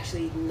 it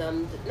actually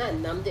not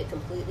numbed it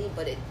completely,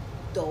 but it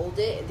dulled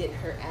it. It didn't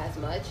hurt as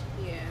much.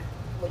 Yeah.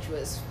 Which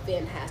was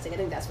fantastic. I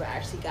think that's what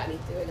actually got me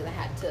through it, because I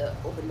had to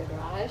open the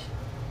garage.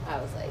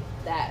 I was like,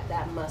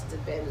 that must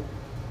have been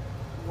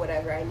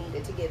whatever I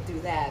needed to get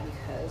through that,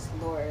 because,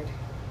 Lord,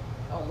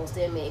 almost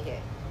didn't make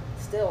it.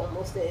 Still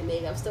almost didn't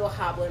make it. I'm still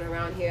hobbling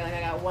around here like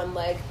I got one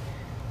leg.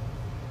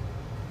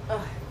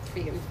 Oh,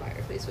 freaking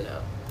fireplace went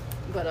out.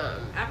 But, I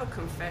have a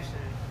confession.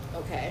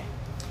 Okay.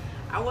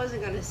 I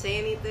wasn't going to say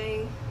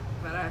anything,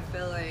 but I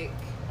feel like...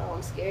 Oh,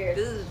 I'm scared.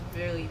 This is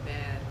really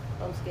bad.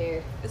 I'm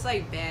scared. It's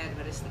like bad,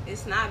 but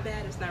it's not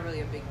bad. It's not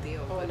really a big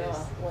deal. Oh, no.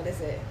 What is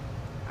it?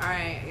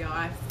 Alright,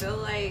 I feel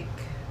like...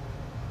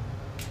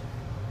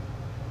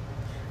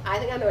 I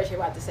think I know what you're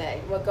about to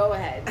say. Well, go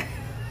ahead.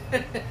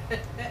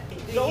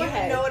 Go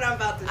ahead. You know what I'm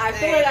about to say. I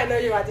feel like I know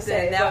what you're about to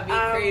say. That would be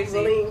crazy.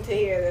 I'm willing to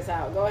hear this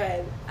out. Go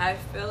ahead. I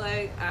feel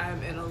like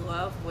I'm in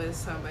love with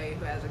somebody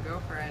who has a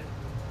girlfriend.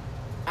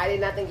 I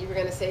did not think you were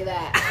going to say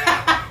that.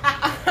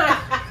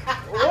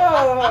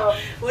 Whoa.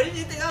 What did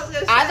you think I was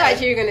going to say? I thought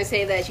you were going to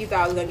say that you thought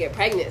I was going to get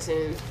pregnant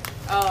soon.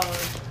 Oh,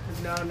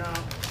 no.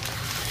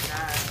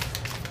 God.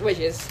 Which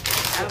is...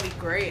 That would be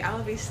great. I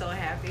would be so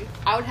happy.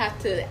 I would have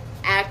to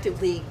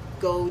actively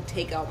go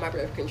take out my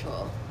birth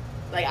control.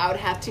 Like, I would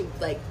have to,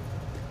 like,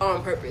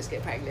 on purpose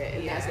get pregnant.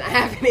 And that's not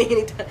happening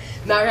anytime.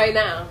 Not right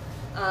now.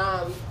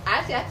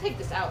 Actually, I take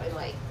this out in,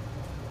 like...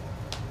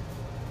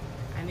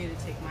 I need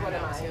to take mine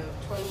out, too.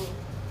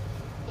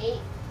 28,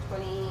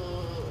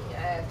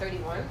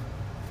 31.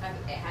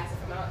 It has to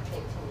come out in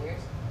 10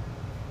 years.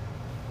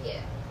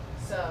 Yeah.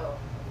 So,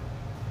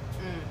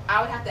 I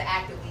would have to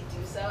actively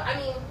do so. I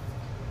mean,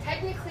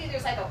 technically,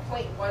 there's like a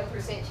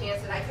 0.1%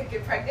 chance that I could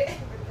get pregnant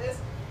with this.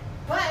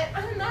 But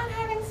I'm not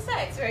having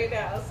sex right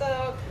now.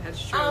 So,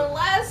 that's true.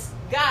 Unless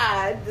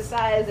God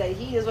decides that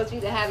He just wants me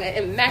to have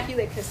an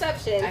immaculate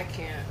conception. I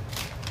can't.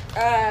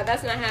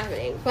 That's not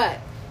happening. But,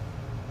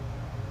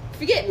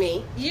 forget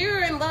me.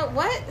 You're in love.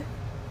 What?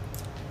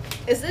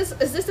 Is this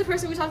the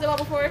person we talked about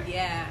before?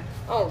 Yeah.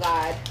 Oh,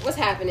 God. What's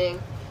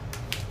happening?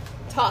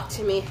 Talk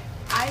to me.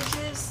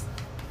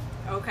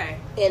 Okay.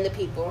 And the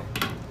people.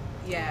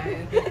 Yeah.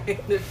 And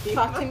the people.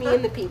 Talk to me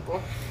and the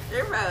people.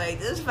 They're probably like,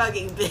 this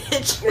fucking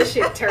bitch. This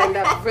shit turned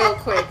up real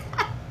quick.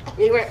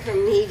 We went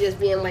from me just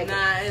being like...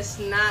 Nah, it's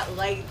not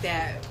like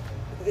that.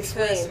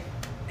 Explain.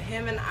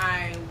 Him and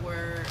I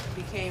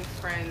became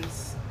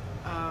friends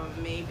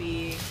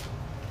maybe...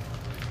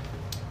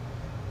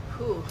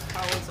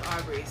 How old's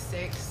Aubrey?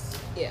 6?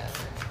 Yeah.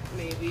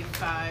 Maybe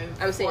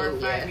 5. I'm saying 4 or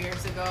 5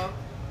 years ago.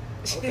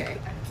 Okay.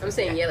 I'm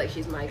saying like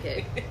she's my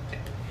kid.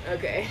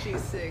 Okay.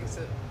 She's 6.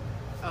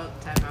 Oh,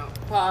 time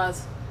out.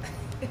 Pause.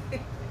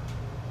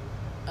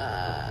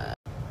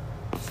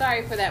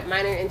 Sorry for that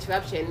minor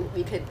interruption.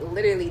 We could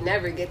literally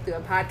never get through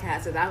a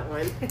podcast without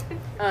one.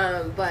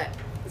 But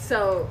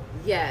so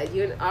yeah,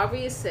 you and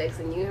Aubrey is 6,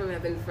 and you and him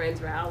have been friends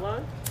for how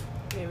long?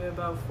 Maybe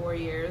about 4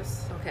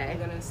 years. Okay. I'm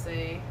gonna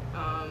say.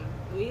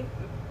 We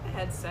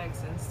had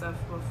sex and stuff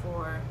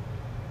before,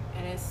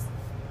 and it's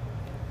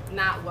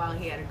not while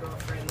he had a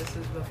girlfriend. This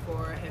was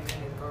before him and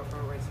his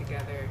girlfriend were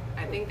together.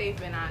 I think they've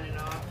been on and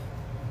off.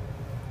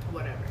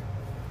 Whatever.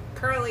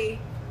 Currently,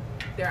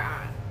 they're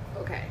on.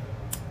 Okay.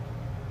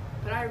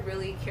 But I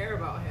really care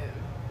about him.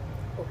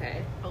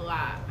 Okay. A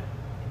lot.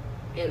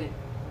 And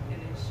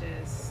it's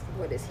just...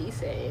 What is he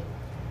saying?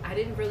 I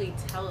didn't really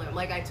tell him.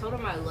 Like, I told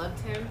him I loved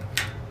him,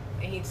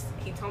 and he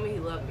told me he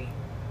loved me.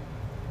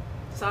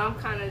 So I'm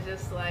kind of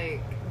just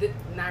like,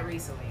 not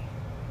recently.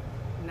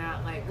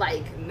 Not like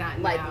not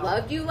like now.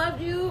 loved you,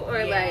 or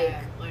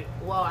yeah, like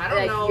well, I don't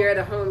like know. You're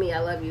the homie, I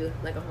love you,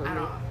 like a homie.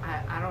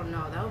 I don't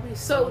know. That would be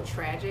so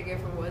tragic if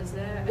it was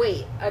that.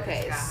 Wait,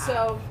 okay,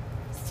 so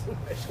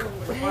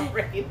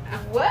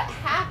what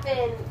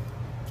happened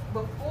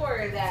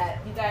before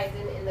that you guys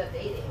didn't end up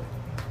dating?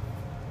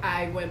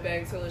 I went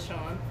back to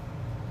LaShawn.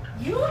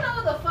 You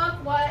know the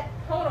fuck what?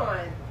 Hold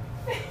on.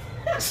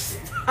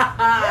 Stop.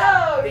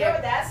 Yo, you know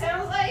what that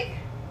sounds like?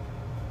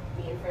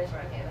 Me and French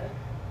Montana.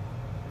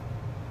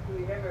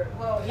 Remember?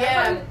 Well,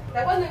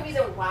 that wasn't the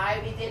reason why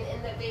we didn't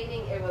end up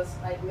dating. It was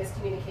like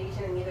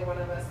miscommunication and neither one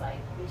of us like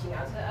reaching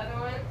out to the other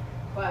one.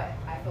 But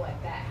I feel like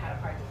that had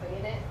a part to play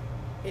in it.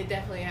 It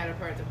definitely had a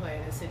part to play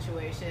in the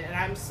situation, and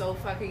I'm so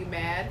fucking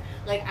mad.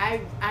 Like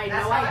I That's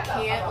know how I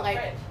can't like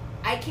French.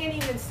 I can't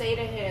even say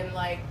to him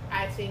like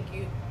I think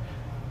you.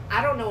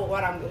 I don't know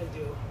what I'm gonna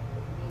do,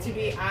 to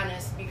be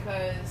honest,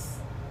 because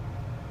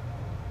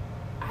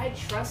I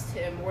trust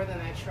him more than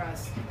I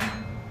trust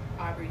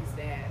Aubrey's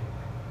dad.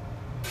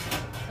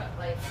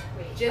 Like,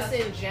 wait, just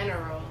in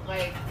general,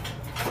 like,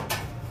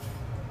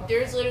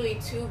 there's literally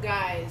 2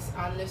 guys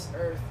on this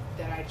earth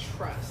that I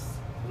trust.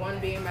 One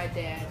being my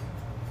dad,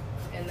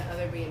 and the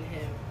other being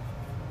him.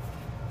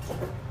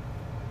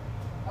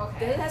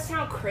 Okay. Does that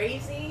sound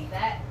crazy?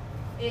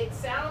 It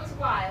sounds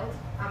wild.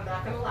 I'm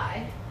not gonna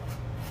lie.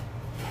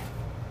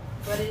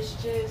 But it's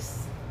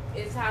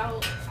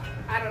how,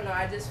 I don't know,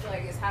 I just feel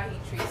like it's how he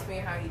treats me,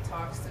 how he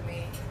talks to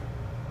me,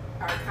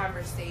 our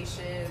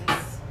conversations.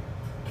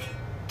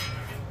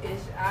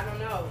 I don't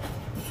know.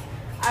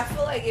 I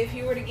feel like if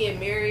you were to get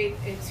married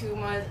in 2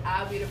 months,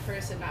 I'll be the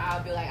person that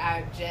I'll be like,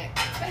 I object.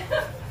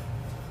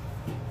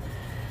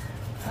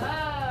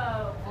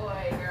 Oh,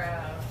 boy,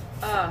 girl.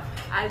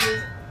 I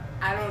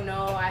don't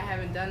know. I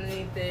haven't done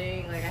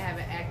anything. Like, I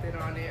haven't acted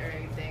on it or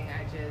anything.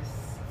 I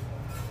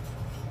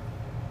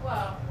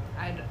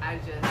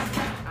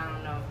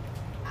don't know.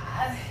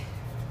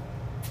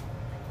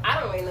 I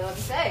don't really know what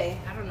to say.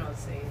 I don't know what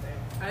to say either.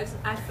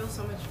 I feel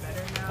so much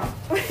better now.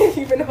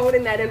 You've been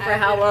holding that in for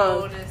how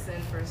long? I've been holding this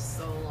in for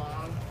so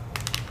long.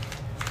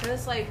 And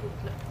it's like,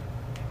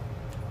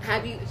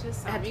 have you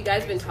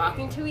guys been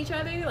talking to each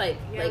other? Like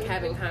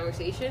having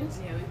conversations?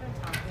 Yeah, we've been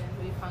talking.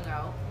 We've hung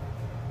out.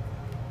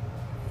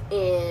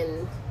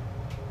 And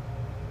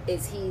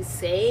is he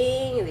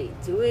saying? Is he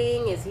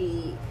doing?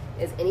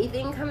 Is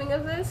anything coming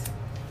of this?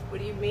 What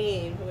do you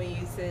mean when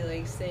you say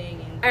like saying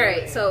and doing? All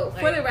right, so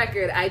for the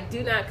record, I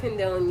do not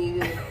condone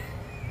you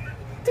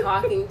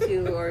talking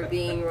to or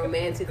being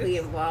romantically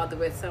involved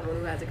with someone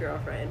who has a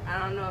girlfriend. I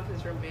don't know if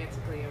it's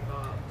romantically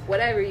involved.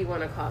 Whatever you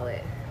want to call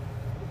it.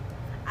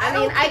 I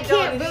mean, I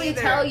can't really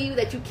tell you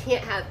that you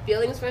can't have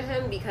feelings for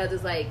him, because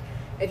it's like,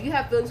 if you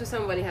have feelings for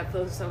someone, you have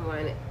feelings for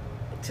someone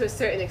to a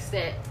certain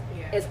extent.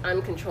 It's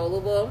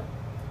uncontrollable.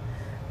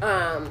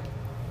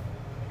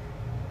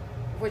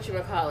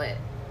 Whatchamacallit?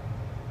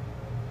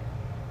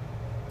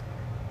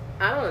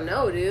 I don't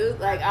know, dude.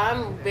 Like,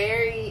 I'm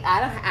very,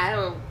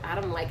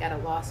 I'm like at a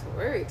loss for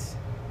words.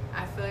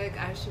 I feel like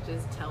I should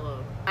just tell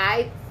him.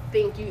 I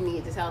think you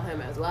need to tell him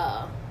as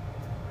well.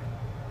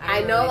 I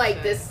really know, like,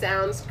 should. this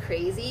sounds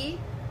crazy,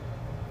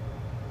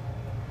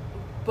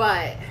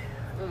 but,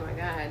 oh my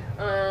God.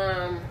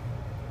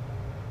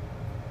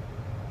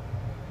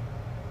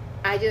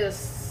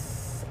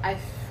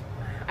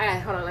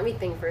 Hold on, let me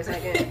think for a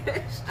second.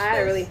 I had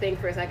to really think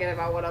for a second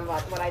about what I'm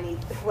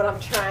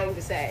trying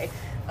to say.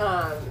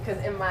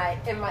 Because in my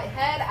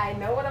head, I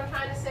know what I'm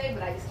trying to say,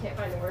 but I just can't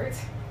find the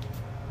words.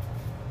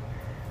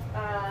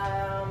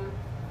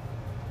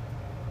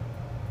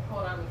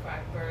 Hold on before I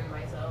burn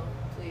myself.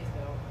 Please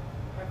don't.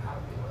 I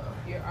probably will.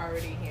 You're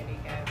already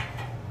handicapped.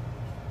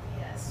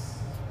 Yes,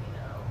 we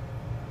know.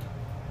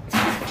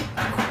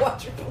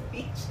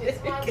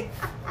 Quadriplegic.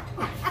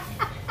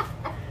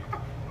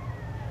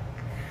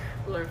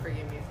 Lord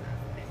forgive me.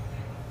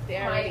 They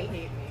already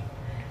hate me.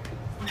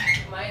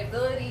 My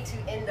ability to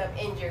end up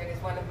injured is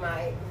one of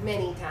my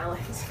many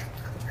talents.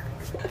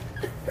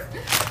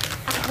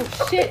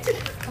 Oh shit!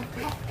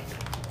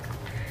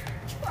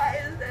 Why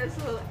is that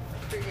so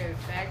freaking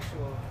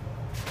factual?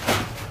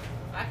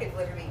 I could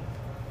literally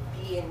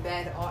be in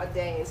bed all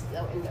day and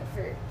still end up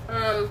hurt.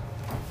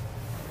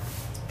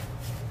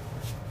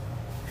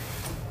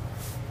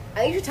 I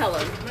think you should tell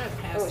him. I'm gonna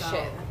pass Oh out.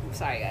 shit! I'm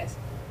sorry, guys.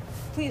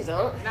 Please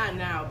don't. Not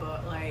now,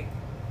 but like,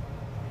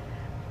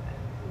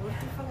 what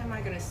the fuck am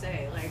I gonna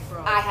say? Like,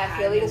 bro, I have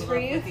feelings I'm in for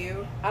love you. with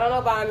you. I don't know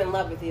about I'm in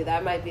love with you.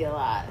 That might be a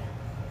lot.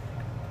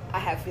 I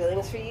have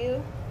feelings for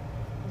you.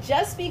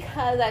 Just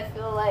because I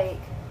feel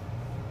like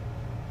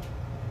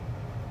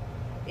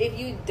if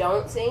you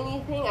don't say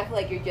anything, I feel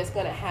like you're just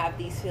going to have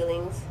these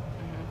feelings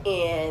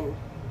and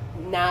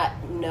not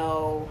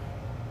know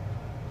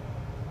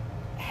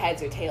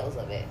heads or tails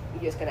of it.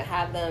 You're just going to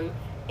have them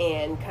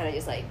and kind of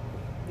just like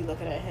be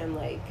looking at him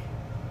like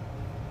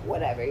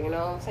whatever, you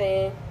know what I'm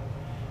saying?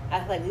 I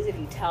feel like at least if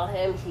you tell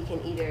him, he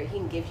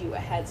can give you a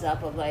heads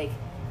up of like,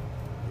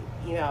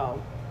 you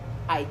know,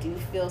 I do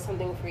feel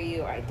something for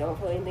you or I don't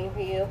feel anything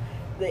for you.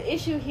 The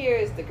issue here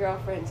is the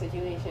girlfriend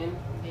situation.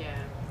 Yeah.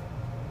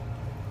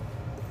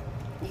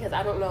 Because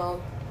I don't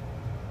know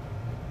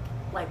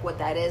like what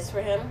that is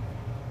for him.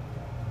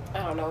 I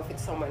don't know if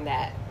it's someone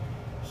that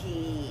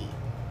he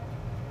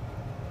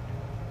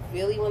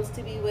really wants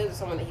to be with or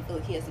someone that he feels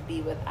like he has to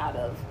be with out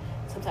of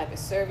some type of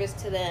service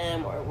to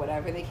them or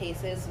whatever the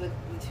case is with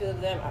the two of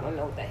them. I don't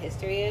know what that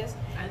history is.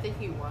 I think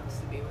he wants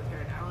to be with her,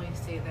 and I only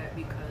say that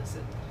because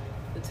of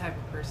the type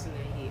of person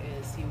that he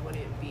is. He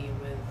wouldn't be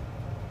with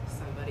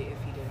somebody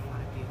if he didn't want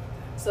to be with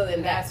them. So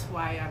then that's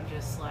why I'm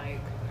just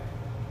like,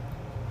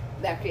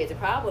 that creates a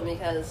problem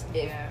because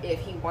if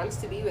he wants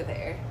to be with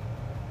her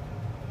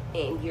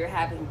and you're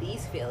having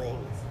these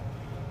feelings,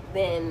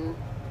 then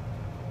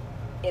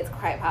it's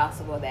quite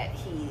possible that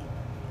he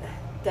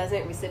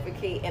doesn't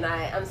reciprocate. And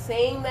I'm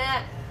saying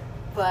that,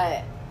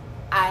 but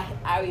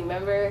I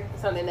remember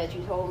something that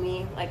you told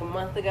me like a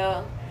month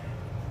ago,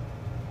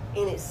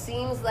 and it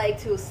seems like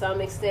to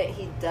some extent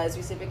he does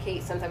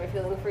reciprocate some type of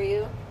feeling for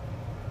you.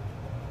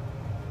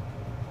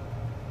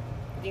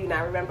 Do you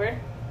not remember?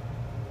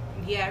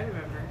 Yeah, I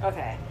remember.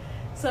 Okay.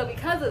 So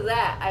because of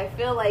that, I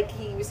feel like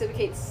he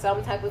reciprocates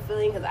some type of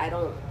feeling because I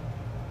don't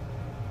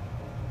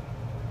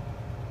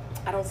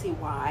see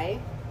why.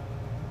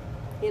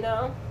 You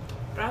know?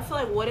 But I feel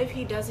like, what if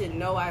he doesn't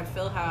know I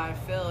feel how I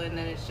feel, and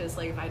then it's just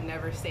like if I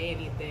never say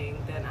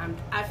anything, then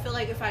I feel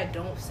like if I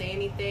don't say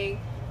anything,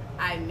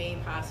 I may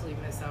possibly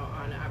miss out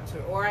on an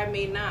opportunity, or I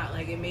may not.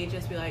 Like, it may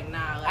just be like,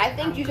 nah. Like, I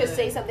think you should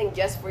say something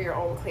just for your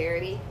own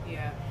clarity.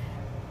 Yeah.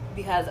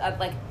 Because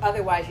like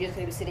otherwise you're just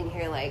gonna be sitting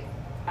here like,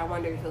 I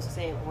wonder if he feels the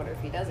same. I wonder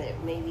if he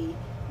doesn't. Maybe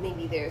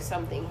there's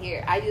something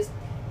here. I just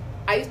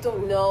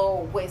don't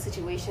know what his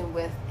situation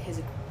with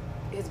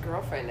his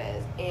girlfriend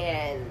is.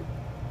 And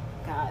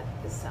God,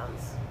 this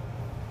sounds.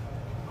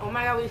 Oh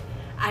my God,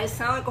 I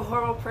sound like a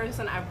horrible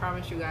person. I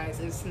promise you guys,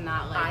 it's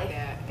not like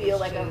that. I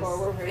feel it's like a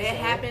horrible person. It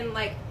happened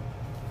like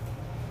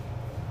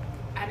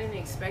I didn't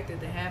expect it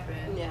to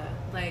happen. Yeah.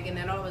 Like, and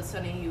then all of a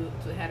sudden he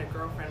had a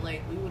girlfriend.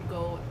 Like, we would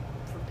go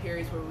for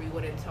periods where we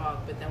wouldn't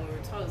talk, but then when we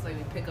were talking, it's like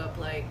we pick up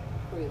like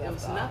it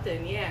was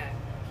nothing. Yeah.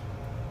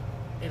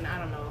 And I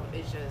don't know.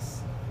 It's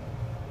just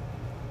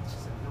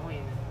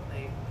annoying.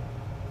 Like,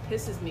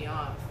 pisses me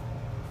off.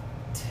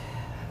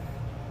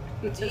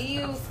 Do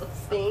you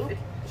think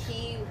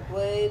he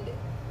would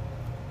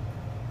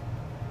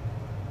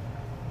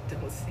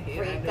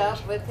break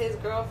up with his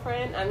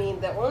girlfriend? I mean,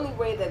 the only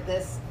way that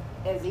this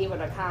is even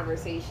a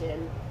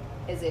conversation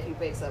is if he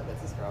breaks up with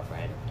his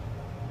girlfriend.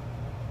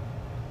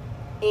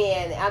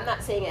 And I'm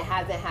not saying it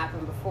hasn't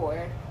happened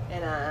before.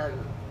 And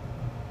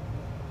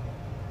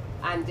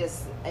I'm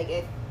just like,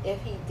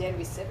 if he did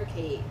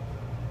reciprocate,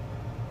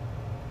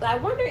 I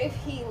wonder if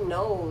he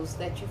knows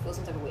that you feel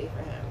some type of way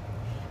for him.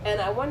 And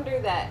I wonder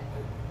that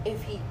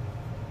if he,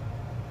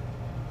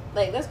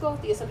 like, let's go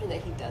with the assumption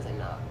that he doesn't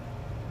know.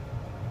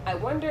 I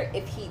wonder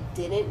if he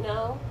didn't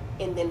know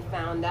and then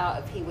found out,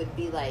 if he would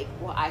be like,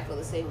 well, I feel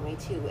the same way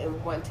too,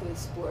 and want to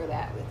explore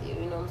that with you.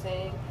 You know what I'm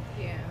saying?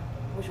 Yeah.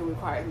 Which would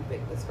require him to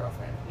break with his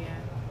girlfriend. Yeah.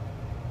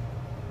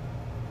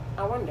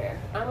 I wonder.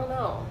 I don't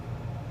know.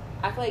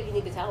 I feel like you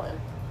need to tell him,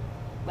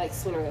 like,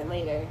 sooner than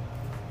later.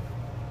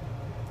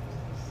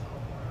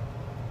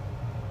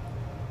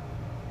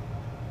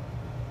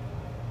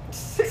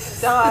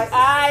 Dog,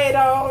 I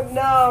don't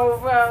know,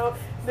 bro.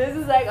 This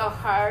is like a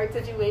hard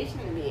situation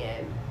to be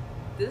in.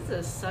 This is a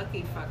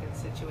sucky fucking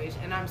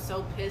situation, and I'm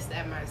so pissed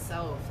at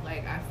myself.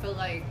 Like, I feel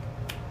like,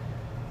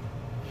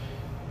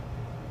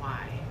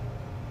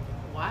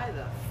 why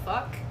the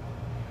fuck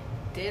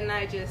didn't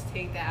I just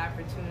take that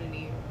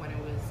opportunity when it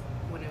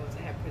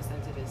had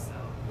presented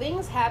itself?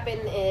 Things happen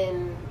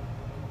in,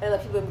 and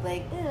like people be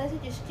like, "Eh, that's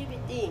such a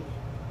stupid thing."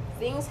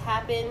 Things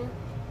happen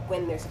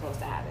when they're supposed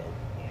to happen.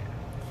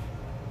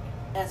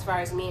 Yeah. As far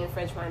as me and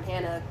French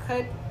Montana,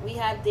 could we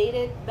have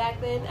dated back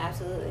then?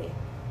 Absolutely.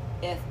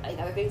 If like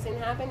other things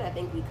didn't happen, I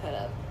think we could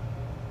have.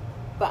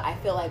 But I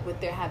feel like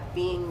with there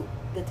being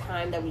the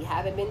time that we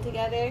haven't been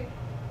together,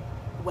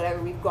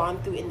 whatever we've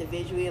gone through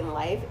individually in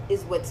life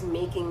is what's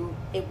making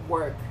it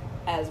work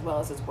as well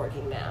as it's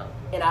working now.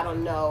 And I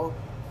don't know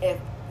if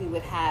we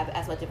would have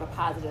as much of a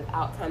positive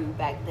outcome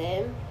back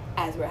then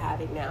as we're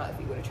having now if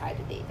we would have tried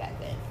to date back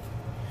then.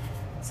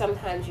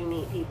 Sometimes you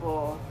need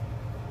people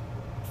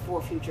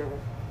for future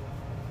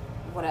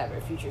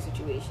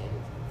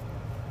situations.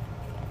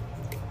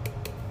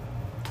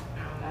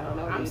 I don't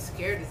know. I'm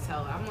scared to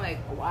tell. I'm like,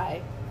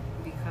 why?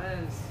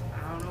 Because I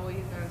don't know what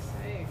he's gonna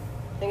say.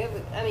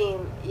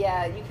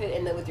 Yeah, you could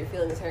end up with your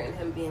feelings hurt and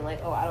him being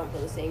like, oh, I don't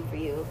feel the same for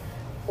you,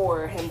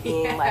 or him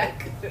being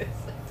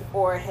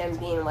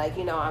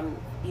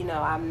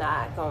I'm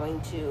not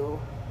going to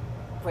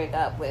break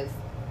up with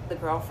the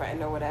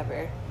girlfriend or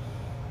whatever.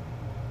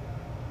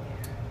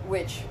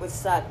 Which would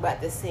suck, but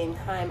at the same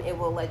time, it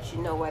will let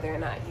you know whether or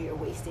not you're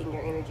wasting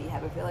your energy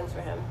having feelings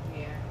for him.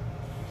 Yeah,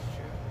 it's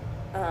true.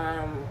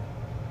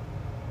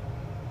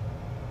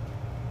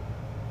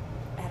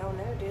 I don't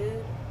know,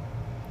 dude.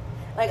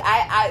 Like,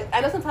 I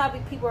know sometimes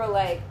people are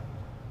like,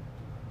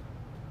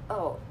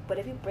 oh, but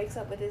if he breaks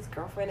up with his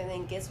girlfriend and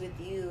then gets with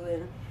you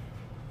and,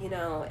 you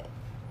know,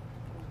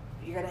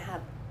 you're going to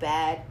have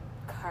bad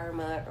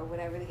karma or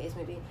whatever the case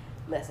may be.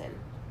 Listen,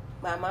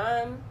 my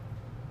mom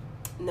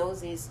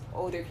knows these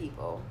older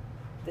people.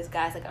 This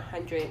guy's like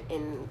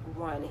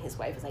 101 and his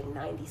wife is like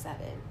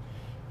 97.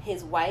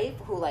 His wife,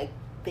 who like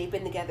they've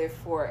been together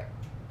for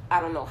I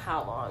don't know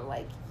how long,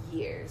 like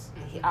years.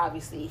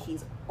 Mm-hmm.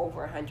 He's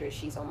over 100,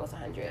 she's almost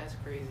 100. That's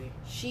crazy.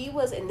 She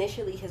was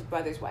initially his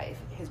brother's wife.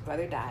 His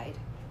brother died,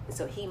 and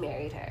so he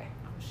married her.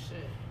 Oh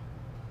shit.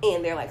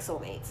 And they're like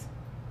soulmates.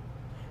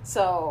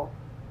 So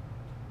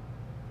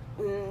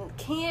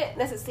can't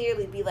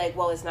necessarily be like,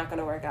 well, it's not going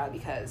to work out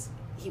because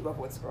he broke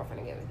up with his girlfriend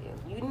and get with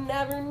you. You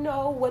never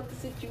know what the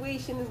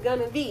situation is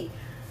gonna be.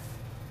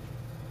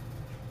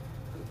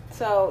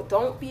 So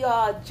don't be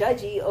all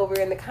judgy over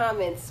in the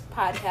comments,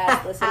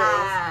 podcast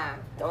listeners.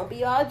 Don't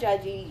be all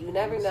judgy. You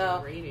never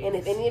know. And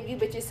if any of you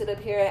bitches sit up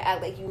here and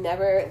act like you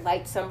never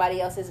liked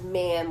somebody else's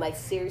man, like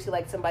seriously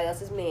liked somebody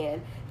else's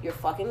man, you're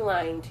fucking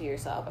lying to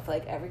yourself. I feel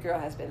like every girl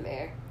has been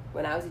there.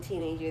 When I was a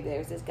teenager, there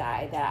was this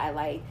guy that I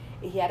liked,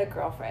 and he had a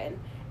girlfriend,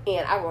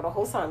 and I wrote a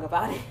whole song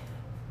about it.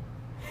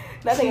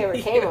 Nothing ever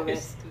came of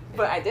it,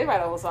 but I did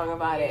write a whole song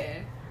about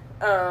it.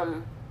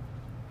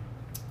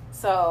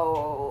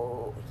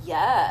 So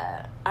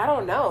yeah, I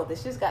don't know.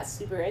 This just got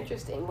super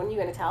interesting. When are you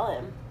gonna tell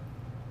him?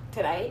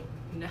 Tonight?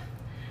 No,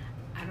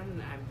 I don't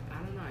know. I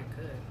don't know. I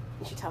could.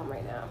 You should tell him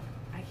right now.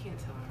 I can't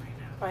tell him right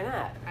now. Why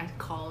not? I'd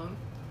call him.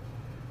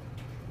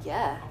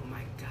 Yeah. Oh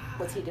my god.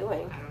 What's he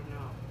doing? I don't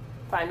know.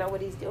 Find out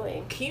what he's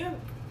doing. Can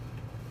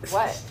you?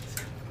 What?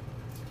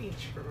 Be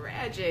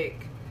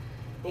tragic.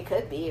 It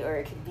could be, or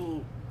it could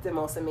be the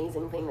most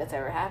amazing thing that's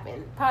ever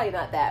happened. Probably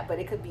not that, but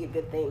it could be a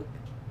good thing.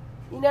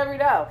 You never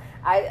know.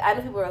 I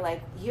know people are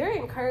like, you're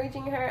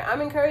encouraging her. I'm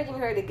encouraging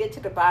her to get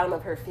to the bottom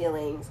of her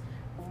feelings,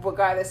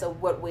 regardless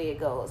of what way it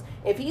goes.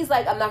 If he's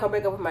like, I'm not gonna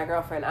break up with my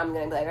girlfriend, I'm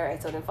gonna be like, all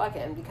right, so then fuck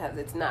him, because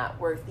it's not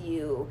worth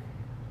you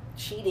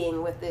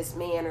cheating with this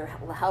man or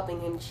helping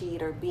him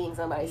cheat or being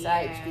somebody's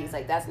side cheat.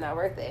 Like, that's not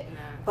worth it. Nah.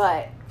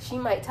 But she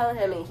might tell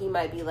him, and he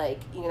might be like,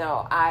 you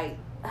know, I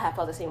have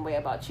felt the same way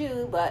about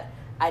you, but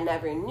I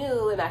never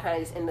knew, and I kind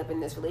of just ended up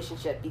in this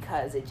relationship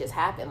because it just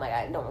happened. Like,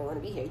 I don't really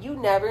want to be here. You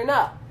never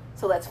know.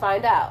 So let's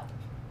find out.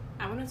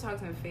 I want to talk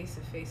to him face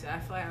to face. I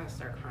feel like I'm going to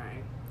start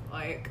crying.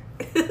 Like,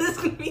 this is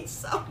going to be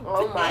so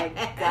Oh my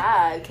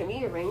god. Can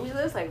we arrange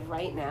this, like,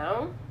 right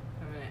now?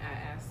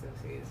 I asked him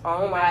to.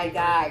 Oh my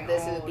god.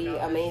 This would be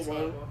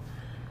amazing.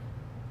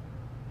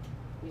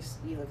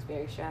 You look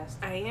very stressed.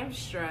 I am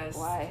stressed.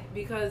 Why?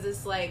 Because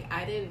it's like,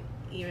 I didn't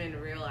even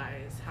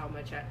realize how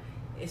much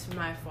it's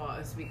my fault.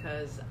 It's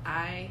because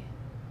I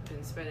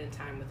been spending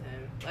time with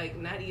him. Like,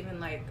 not even,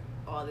 like,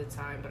 all the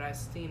time, but I've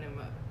seen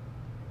him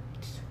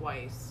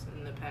twice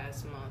in the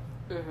past month.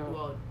 Mm-hmm.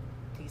 Well,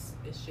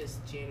 it's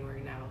just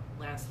January now,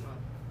 last month.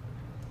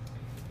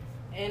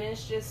 And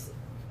it's just,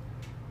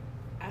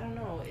 I don't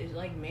know, it,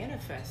 like,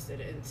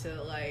 manifested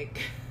into,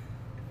 like,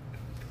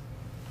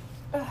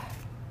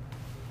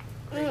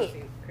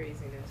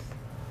 craziness.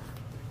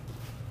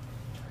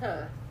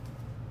 Huh.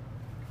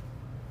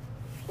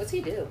 What's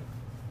he do?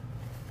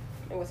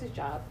 And what's his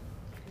job?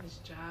 His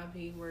job,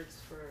 he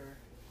works for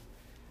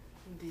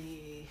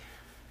the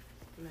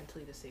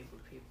mentally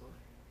disabled people.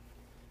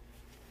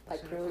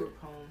 Like in a Prune?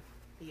 group home.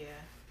 Yeah.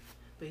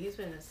 But he's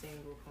been in the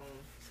same group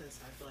home since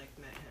I've, like,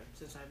 met him,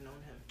 since I've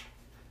known him.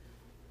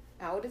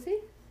 How old is he?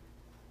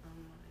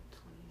 I'm like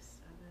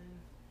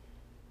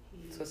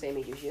 27. So same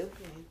age as you?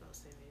 Yeah, he's about the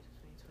same age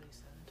as me,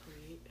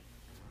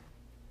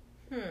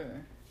 27,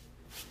 28.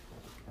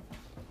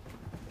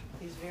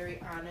 He's very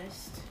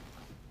honest.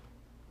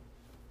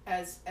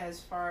 As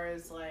far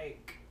as,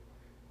 like...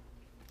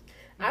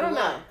 I don't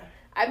know.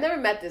 I've never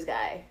met this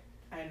guy.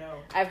 I know.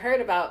 I've heard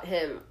about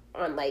him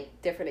on, like,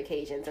 different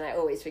occasions, and I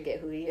always forget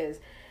who he is.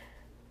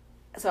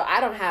 So I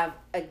don't have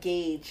a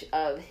gauge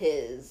of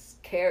his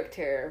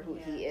character, who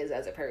he is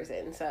as a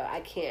person. So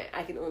I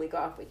can only go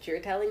off what you're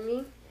telling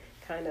me.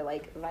 Kind of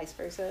like vice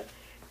versa.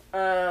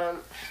 I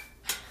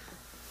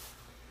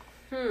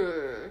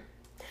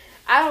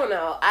don't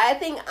know. I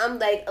think I'm,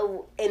 like,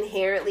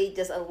 inherently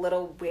just a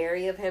little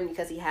wary of him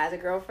because he has a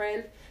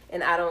girlfriend.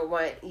 And I don't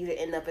want you to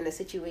end up in a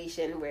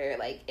situation where,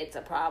 like, it's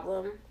a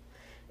problem.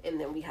 And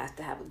then we have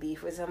to have a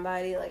beef with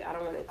somebody. Like, I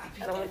don't want to.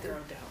 I don't want to. Girl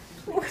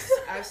down. Please.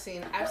 I've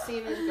seen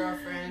his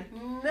girlfriend.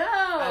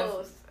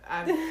 No.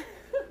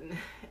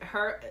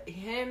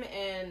 Him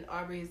and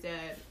Aubrey's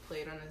dad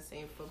played on the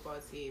same football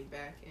team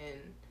back in.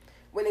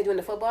 When they doing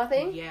the football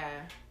thing? Yeah,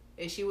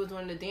 and she was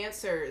one of the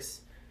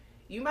dancers.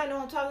 You might know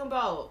what I'm talking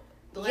about.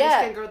 The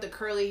light-skinned girl with the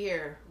curly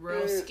hair,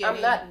 real skinny.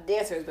 I'm not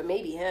dancers, but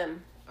maybe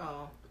him.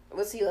 Oh.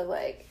 What's he look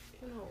like?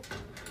 You know.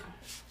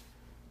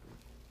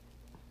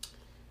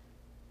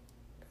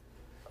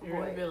 You're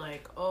gonna be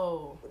like,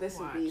 oh, this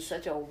would be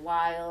such a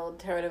wild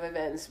turn of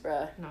events,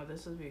 bruh. No,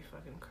 this would be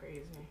fucking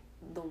crazy.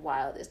 The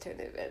wildest turn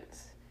of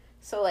events.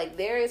 So, like,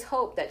 there is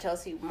hope that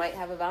Chelsea might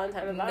have a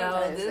Valentine's Day.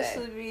 No, this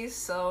would be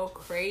so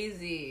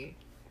crazy.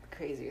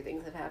 Crazier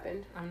things have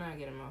happened. I'm not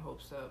getting my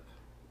hopes up.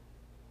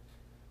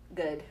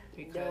 Good.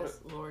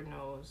 Because Lord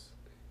knows.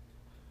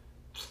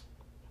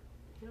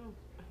 He don't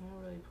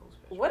really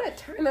post pictures. What a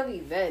turn of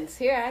events.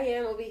 Here I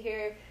am over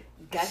here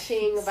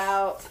gushing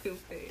about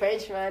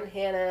French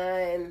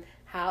Montana and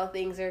how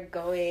things are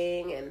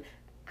going and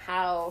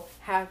how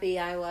happy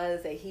I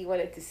was that he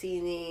wanted to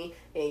see me,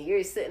 and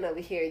you're sitting over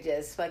here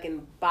just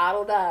fucking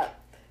bottled up.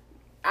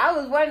 I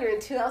was wondering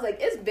too, I was like,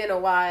 it's been a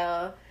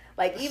while.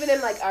 Like, even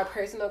in, like, our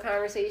personal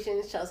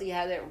conversations, Chelsea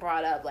hasn't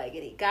brought up, like,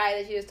 any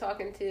guy that she was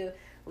talking to.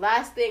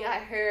 Last thing I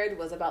heard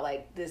was about,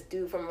 like, this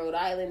dude from Rhode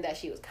Island that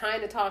she was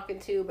kind of talking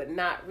to, but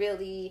not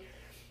really.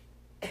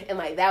 And,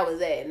 like, that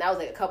was it. And that was,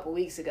 like, a couple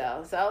weeks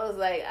ago. So I was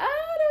like,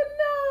 I don't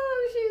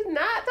know. She's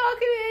not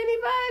talking to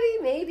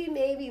anybody.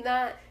 Maybe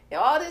not. And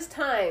all this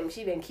time,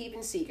 she been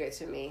keeping secrets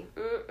from me.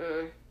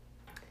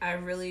 I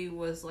really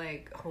was,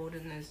 like,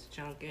 holding this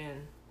junk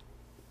in.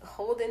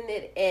 Holding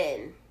it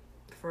in.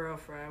 For real,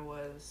 I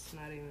was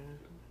not even...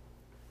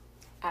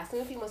 Ask him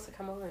if he wants to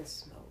come over and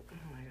smoke. Oh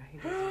my god, he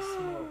doesn't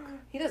smoke.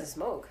 He doesn't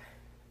smoke.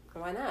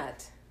 Why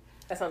not?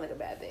 That sounds like a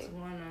bad thing. It's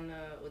one on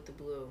with the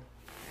blue.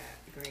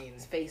 Green.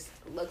 His face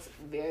looks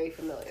very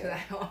familiar.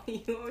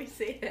 You always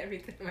say that every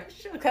time I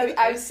show you.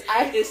 Because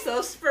it's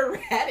so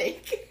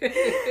sporadic.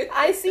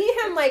 I see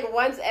him like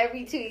once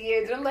every 2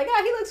 years, and I'm like,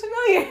 oh, he looks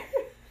familiar.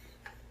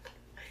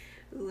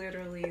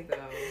 Literally,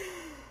 though.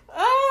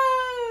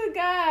 Oh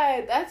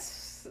God,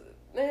 that's.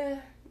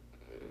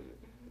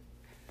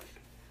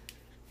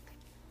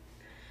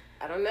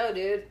 I don't know,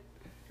 dude.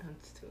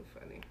 That's too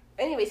funny.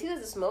 Anyways, he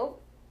doesn't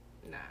smoke.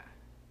 Nah.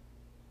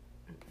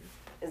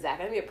 Is that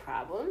gonna be a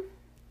problem?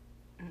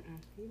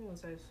 He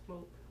knows I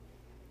smoke.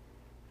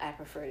 I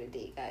prefer to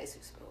date guys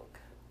who smoke.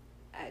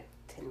 I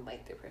tend to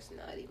like their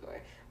personality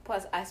more.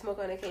 Plus, I smoke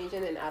on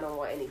occasion, and I don't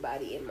want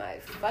anybody in my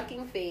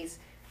fucking face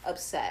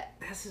upset.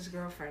 That's his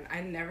girlfriend.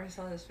 I never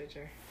saw this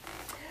picture.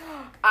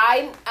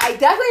 I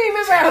definitely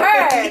remember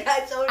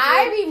her.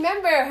 I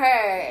remember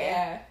her.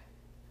 Yeah.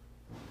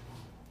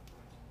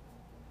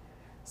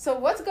 So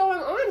what's going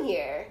on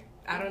here?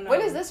 I don't know.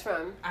 When is this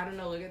from? I don't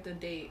know. Look at the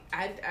date.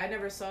 I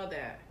never saw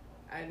that.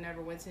 I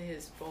never went to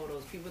his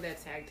photos. People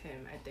that tagged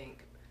him, I think,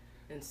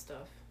 and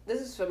stuff.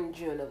 This is from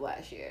June of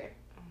last year.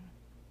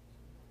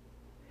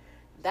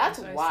 That's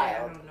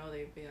wild. I don't know.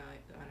 They'd be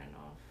like on and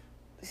off.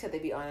 You said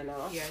they'd be on and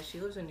off? Yeah, she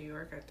lives in New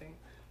York, I think.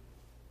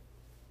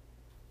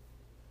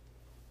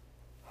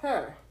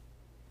 Huh.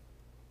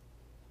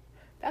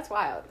 That's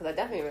wild, because I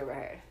definitely remember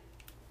her.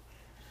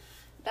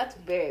 That's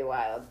very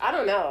wild. I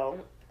don't know.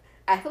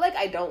 I feel like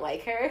I don't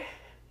like her.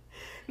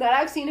 Now that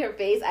I've seen her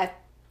face, I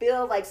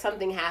feel like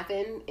something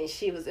happened and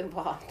she was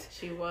involved.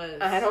 She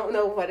was. I don't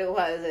know what it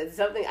was. It's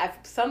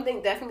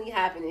something definitely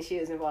happened and she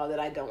was involved that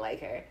I don't like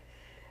her.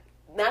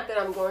 Not that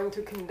I'm going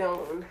to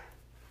condone,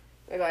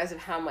 regardless of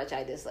how much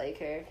I dislike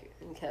her,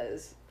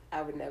 because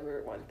I would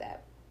never want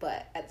that.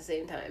 But at the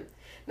same time,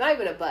 not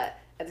even a but,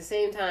 at the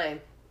same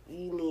time,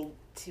 you need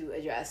to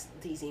address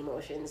these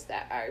emotions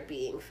that are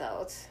being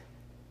felt.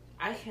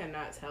 I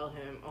cannot tell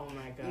him, oh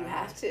my God. You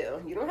have to.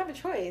 You don't have a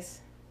choice.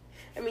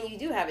 I mean, you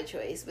do have a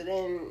choice, but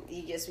then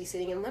you just be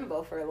sitting in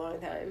limbo for a long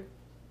time.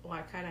 Well,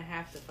 I kind of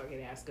have to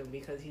fucking ask him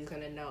because he's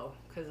going to know.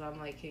 Because I'm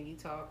like, can you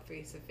talk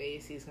face to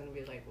face? He's going to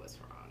be like, what's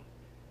wrong?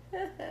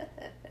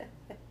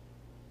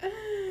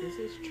 This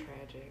is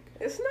tragic.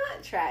 It's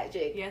not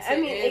tragic. Yes, it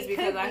is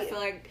because I feel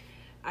like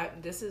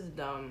this is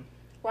dumb.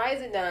 Why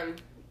is it dumb?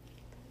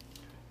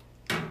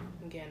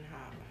 I'm getting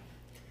hot.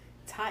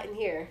 It's hot in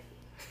here.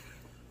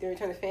 Do we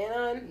turn the fan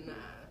on? Nah.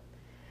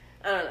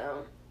 I don't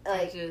know.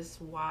 Like,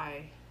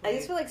 why? I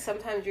just feel like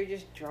sometimes you're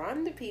just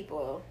drawn to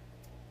people.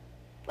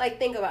 Like,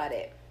 think about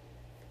it.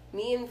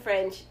 Me and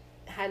French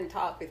hadn't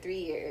talked for 3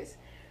 years.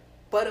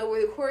 But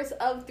over the course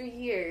of 3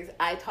 years,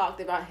 I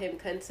talked about him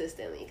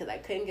consistently because I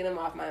couldn't get him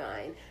off my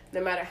mind.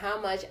 No matter how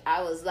much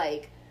I was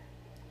like,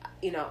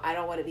 you know, I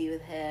don't want to be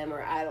with him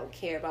or I don't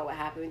care about what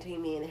happened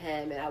between me and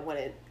him. And I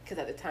wanted, because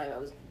at the time I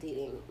was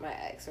dating my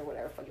ex or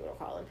whatever the fuck you want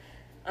to call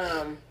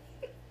him.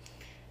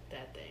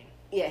 That thing.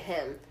 Yeah,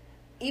 him.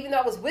 Even though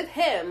I was with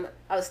him,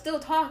 I was still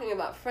talking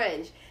about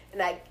French.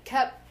 And I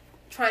kept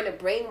trying to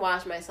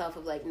brainwash myself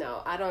of like,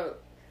 no, I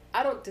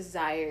don't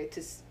desire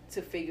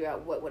to figure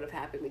out what would have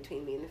happened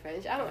between me and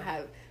French. I don't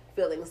have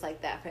feelings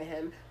like that for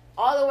him.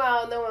 All the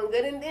while, knowing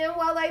good and damn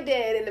well I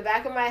did, in the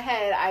back of my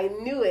head, I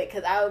knew it,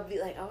 because I would be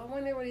like, oh, I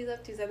wonder what he's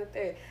up to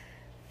 7/3.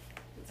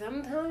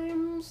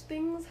 Sometimes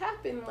things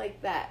happen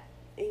like that,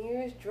 and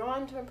you're just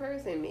drawn to a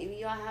person. Maybe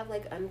y'all have,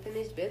 like,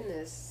 unfinished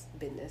business,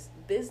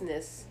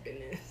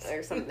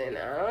 or something.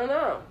 I don't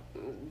know.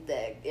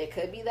 It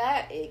could be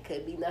that. It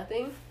could be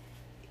nothing.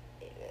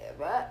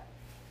 But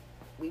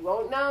we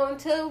won't know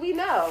until we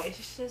know.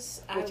 It's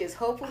just, which is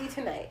hopefully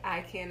tonight.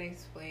 I can't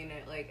explain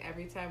it. Like,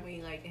 every time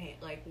we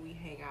we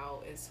hang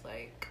out, it's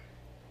like,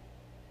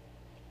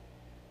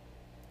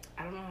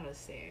 I don't know how to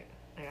say it.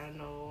 Like, I don't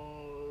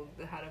know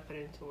how to put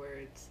it into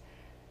words.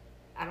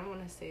 I don't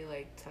want to say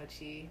like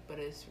touchy, but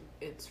it's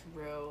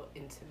real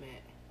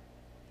intimate.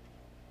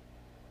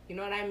 You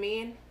know what I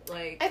mean?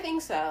 Like, I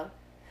think so.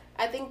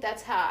 I think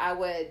that's how I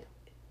would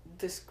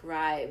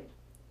describe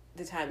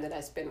the time that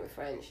I spend with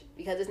French,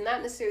 because it's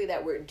not necessarily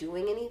that we're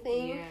doing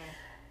anything. Yeah.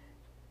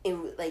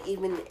 And like,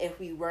 even if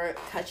we weren't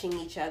touching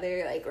each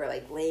other, like, or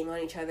like laying on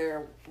each other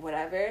or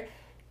whatever,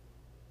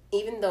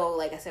 even though,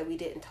 like I said, we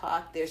didn't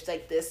talk, there's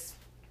like this,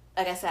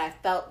 like I said,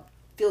 I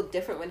feel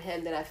different with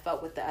him than I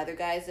felt with the other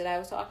guys that I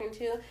was talking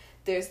to.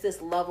 There's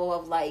this level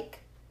of like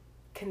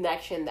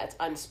connection that's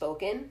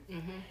unspoken.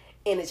 Mm-hmm.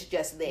 And it's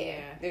just there.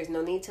 Yeah. There's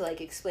no need to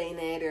like explain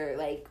it or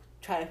like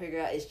try to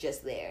figure out. It's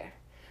just there.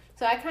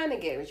 So I kind of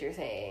get what you're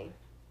saying.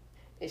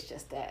 It's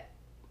just that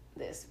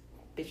this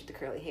bitch with the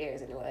curly hair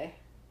is in the way.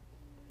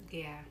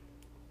 Yeah.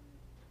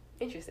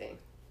 Interesting.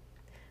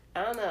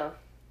 I don't know.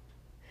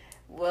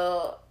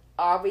 Will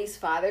Aubrey's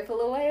father feel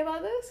a way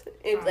about this?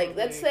 If, like,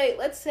 let's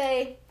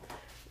say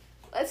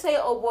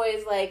old boy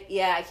is like,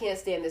 yeah, I can't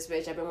stand this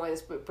bitch. I've been wanting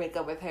to break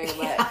up with her,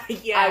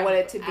 but yeah, I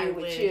wanted to be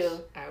with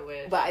you. I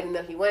wish. But I didn't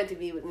know if he wanted to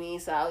be with me,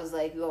 so I was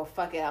like, well,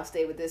 fuck it, I'll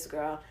stay with this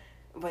girl.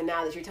 But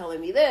now that you're telling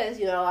me this,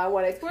 you know, I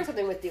want to explore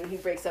something with you. And he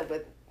breaks up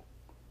with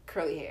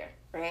curly hair,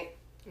 right?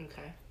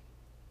 Okay.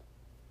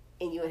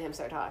 And you and him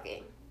start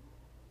talking.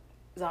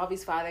 Is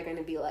Aubrey's father going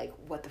to be like,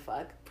 what the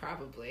fuck?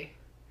 Probably.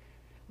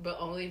 But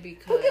only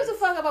because... Who gives a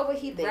fuck about what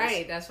he thinks?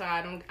 Right, that's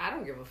why I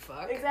don't give a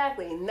fuck.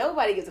 Exactly.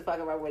 Nobody gives a fuck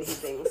about what he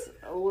thinks.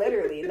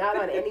 Literally, not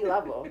on any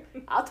level.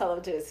 I'll tell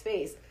him to his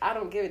face. I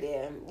don't give a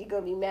damn. You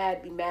gonna be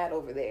mad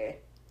over there.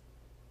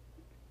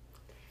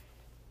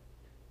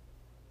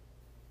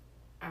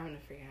 I'm gonna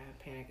freaking have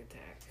a panic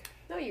attack.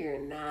 No, you're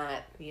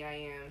not. Yeah, I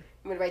am.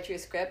 I'm gonna write you a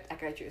script. I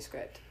can write you a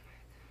script.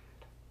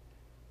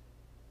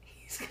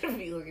 He's gonna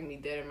be looking me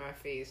dead in my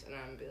face, and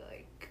I'm gonna be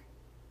like...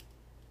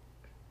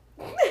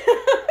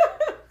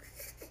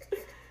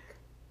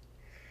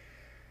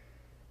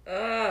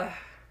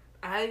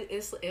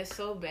 It's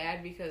so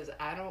bad because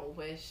I don't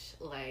wish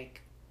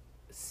like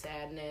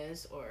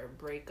sadness or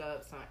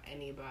breakups on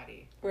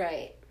anybody.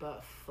 Right.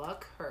 But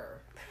fuck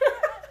her.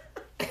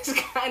 It's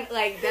kind of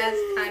like, that's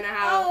kind of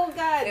how... Oh,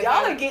 God.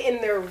 Y'all are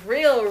getting the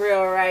real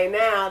right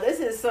now. This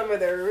is some of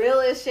the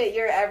realest shit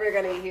you're ever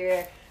going to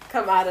hear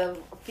come out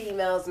of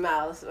females'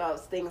 mouths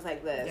about things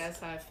like this. That's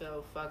how I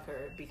feel. Fuck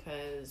her.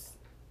 Because...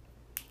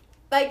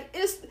 Like,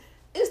 it's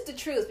the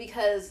truth.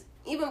 Because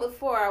even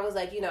before, I was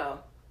like, you know,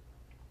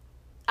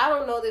 I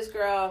don't know this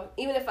girl.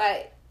 Even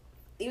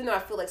though I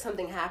feel like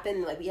something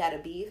happened, like we had a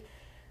beef,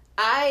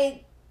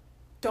 I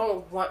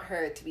don't want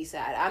her to be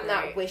sad. I'm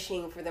not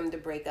wishing for them to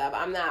break up.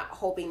 I'm not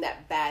hoping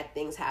that bad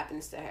things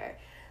happens to her.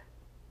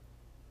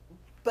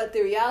 But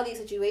the reality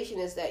situation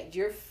is that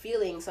you're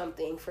feeling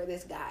something for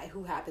this guy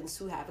who happens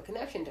to have a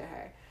connection to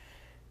her.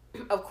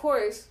 Of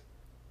course,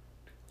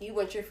 you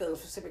want your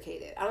feelings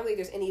reciprocated. I don't think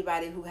there's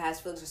anybody who has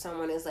feelings for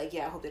someone and is like,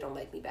 yeah, I hope they don't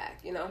like me back,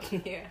 you know?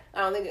 Yeah.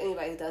 I don't think there's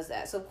anybody who does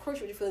that. So, of course,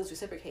 you want your feelings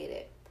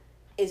reciprocated.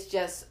 It's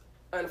just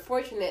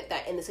unfortunate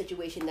that in the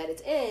situation that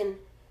it's in,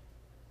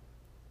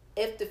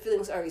 if the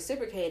feelings are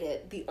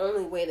reciprocated, the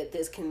only way that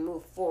this can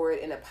move forward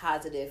in a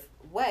positive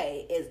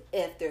way is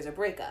if there's a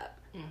breakup.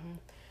 Mm-hmm.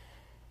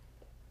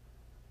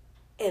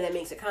 And that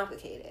makes it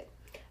complicated.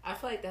 I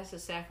feel like that's a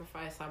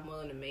sacrifice I'm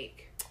willing to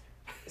make.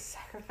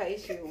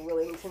 Sacrifice you're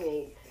willing to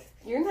make.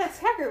 You're not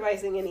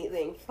sacrificing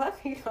anything. What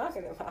are you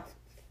talking about?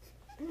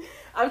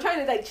 I'm trying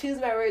to like choose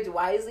my words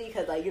wisely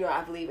because like, you know,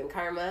 I believe in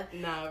karma.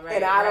 No, right.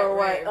 And I don't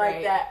want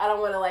that. I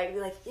don't want to like be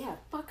like, yeah,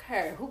 fuck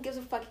her. Who gives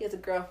a fuck he has a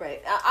girlfriend?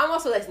 I'm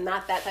also like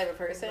not that type of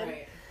person.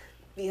 Right.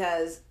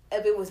 Because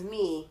if it was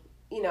me,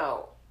 you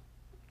know,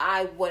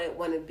 I wouldn't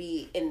want to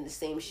be in the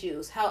same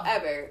shoes.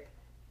 However,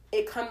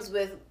 it comes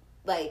with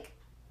like,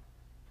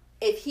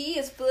 if he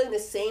is feeling the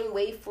same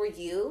way for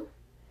you,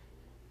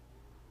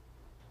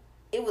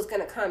 it was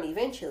going to come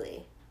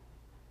eventually.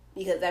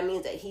 Because that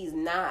means that he's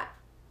not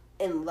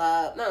in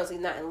love. Not only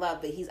not in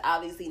love, but he's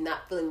obviously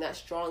not feeling that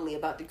strongly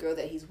about the girl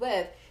that he's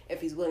with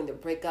if he's willing to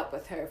break up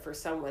with her for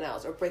someone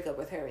else or break up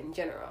with her in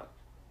general.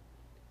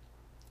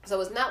 So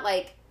it's not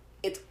like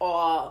it's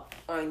all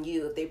on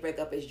you. If they break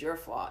up, it's your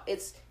fault.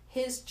 It's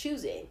his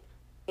choosing.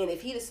 And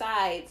if he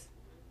decides,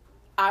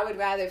 I would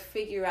rather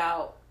figure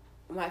out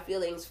my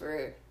feelings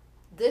for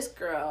this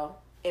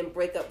girl and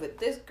break up with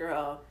this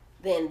girl,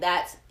 then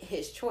that's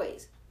his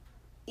choice.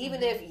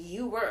 Even if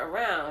you weren't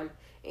around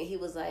and he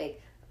was like,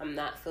 I'm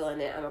not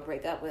feeling it, I'm going to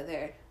break up with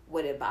her,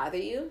 would it bother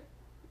you?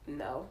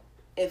 No.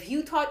 If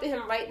you talked to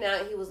him right now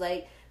and he was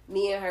like,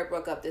 me and her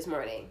broke up this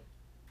morning,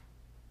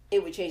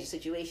 it would change the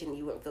situation.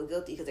 You wouldn't feel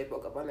guilty because they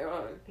broke up on their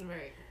own.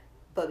 Right.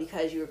 But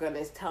because you were going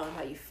to tell him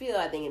how you feel,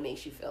 I think it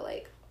makes you feel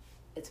like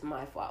it's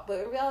my fault. But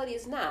in reality,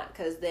 it's not,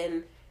 because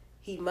then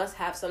he must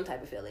have some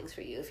type of feelings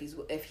for you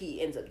if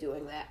he ends up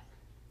doing that.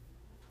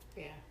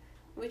 Yeah.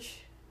 Which,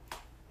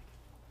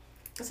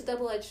 it's a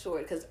double-edged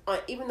sword, because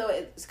even though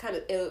it's kind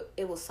of,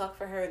 it will suck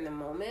for her in the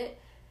moment,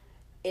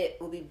 it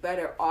will be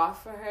better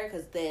off for her,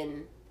 because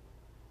then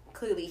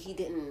clearly he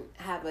didn't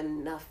have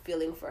enough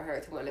feeling for her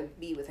to want to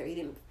be with her. He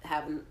didn't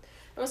have, I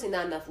don't say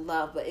not enough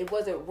love, but it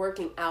wasn't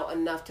working out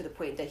enough to the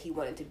point that he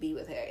wanted to be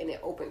with her. And it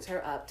opens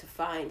her up to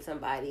find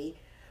somebody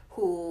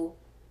who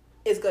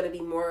is going to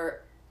be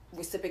more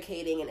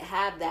reciprocating and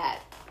have that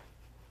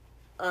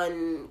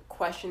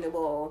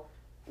unquestionable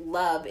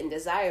love and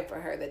desire for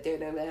her, that they're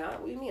going to be like,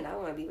 what do you mean? I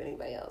don't want to be with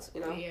anybody else,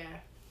 you know? Yeah.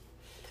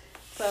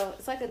 So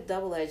it's like a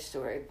double-edged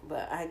sword,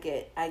 but I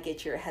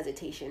get your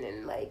hesitation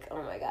and like,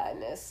 oh my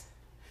godness.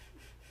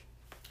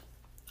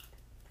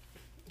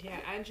 Yeah,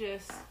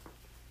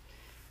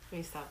 let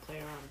me stop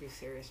playing around and be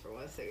serious for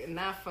 1 second.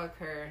 Not fuck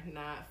her,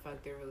 not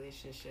fuck their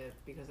relationship,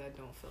 because I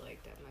don't feel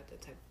like that. I'm not the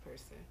type of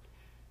person.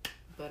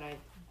 But I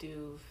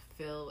do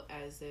feel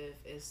as if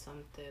it's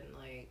something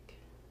like,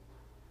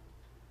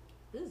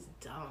 this is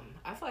dumb.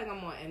 I feel like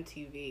I'm on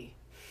MTV,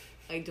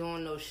 like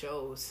doing those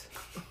shows.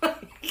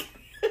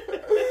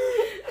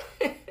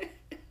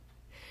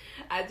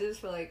 I just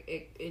feel like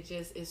it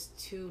just is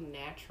too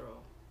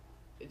natural.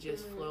 It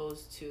just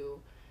flows too.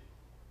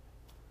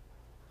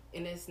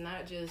 And it's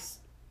not just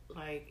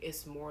like,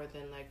 it's more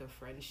than like a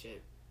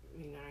friendship.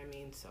 You know what I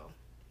mean? So,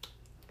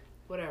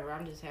 whatever.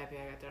 I'm just happy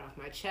I got that off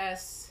my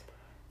chest.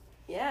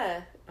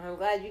 Yeah. I'm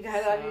glad you got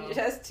it off your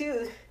chest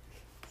too.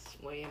 It's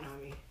weighing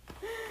on me.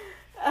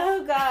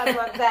 Oh God,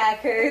 my back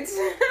hurts.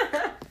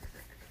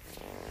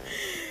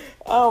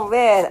 Oh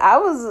man, I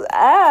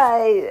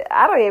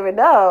don't even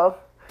know.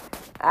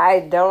 I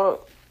don't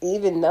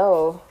even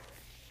know.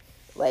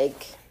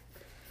 Like,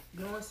 you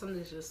know when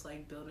something's just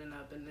like building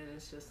up and then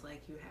it's just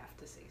like you have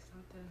to say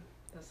something?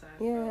 That's how I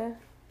felt.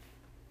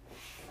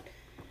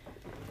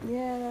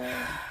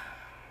 Yeah.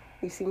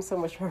 You seem so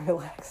much more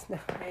relaxed now.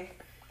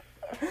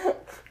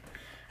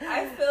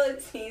 I feel a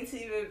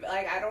teensy bit,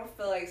 like, I don't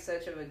feel like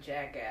such of a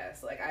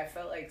jackass. Like, I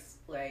felt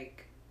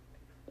like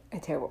a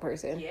terrible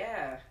person.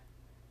 Yeah.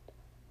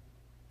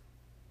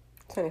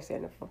 It's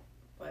understandable.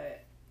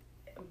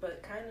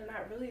 But kind of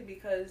not really,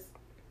 because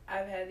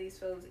I've had these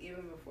feelings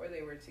even before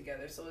they were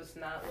together. So it's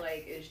not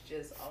like it's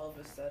just all of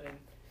a sudden.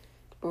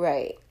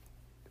 Right.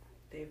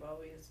 They've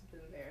always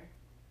been there.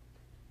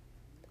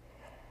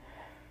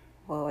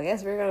 Well, I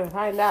guess we're going to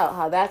find out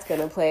how that's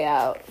going to play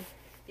out.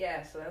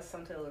 Yeah, so that's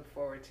something to look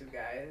forward to,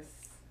 guys.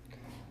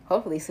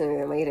 Hopefully sooner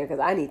than later, because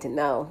I need to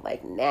know,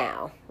 like,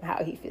 now,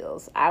 how he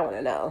feels. I want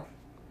to know.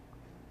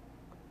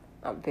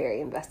 I'm very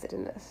invested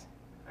in this.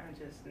 I'm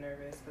just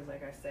nervous, because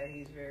like I said,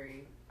 he's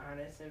very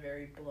honest and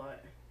very blunt.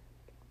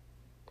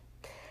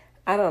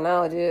 I don't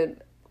know,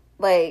 dude.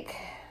 Like,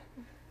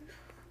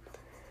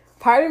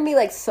 part of me,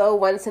 like, so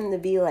wants him to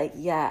be like,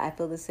 yeah, I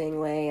feel the same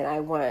way, and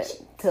I want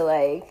to,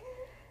 like,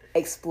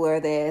 explore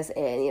this,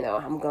 and, you know,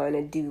 I'm going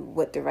to do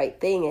what the right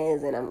thing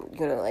is, and I'm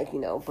going to, like, you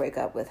know, break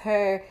up with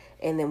her,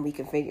 and then we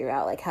can figure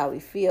out, like, how we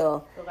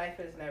feel. But life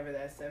is never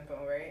that simple,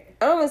 right?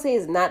 I don't want to say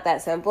it's not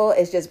that simple.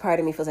 It's just part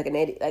of me feels like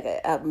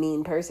a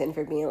mean person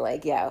for being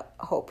like, yeah,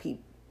 I hope he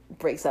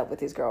breaks up with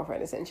his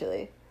girlfriend,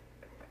 essentially,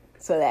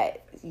 so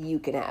that you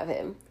can have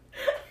him.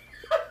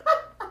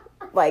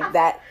 Like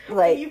that,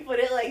 like, you put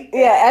it like that.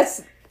 Yeah,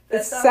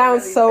 it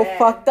sounds really so bad.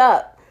 fucked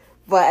up.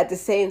 But at the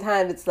same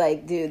time, it's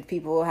like, dude,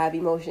 people have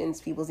emotions.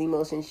 People's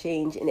emotions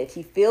change. And if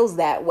he feels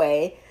that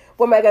way,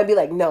 what am I going to be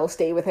like, no,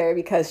 stay with her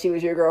because she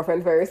was your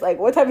girlfriend first? Like,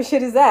 what type of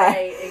shit is that?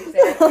 Right,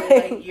 exactly.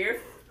 Like,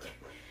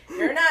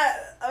 you're not,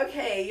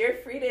 okay, you're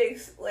free to,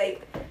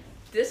 like,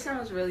 this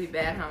sounds really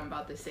bad how I'm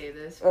about to say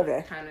this. But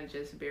Okay. kind of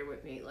just bear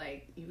with me.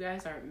 Like, you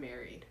guys aren't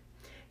married.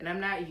 And I'm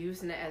not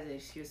using it as an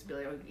excuse to be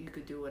like, oh, you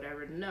could do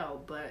whatever.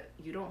 No, but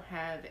you don't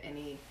have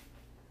anything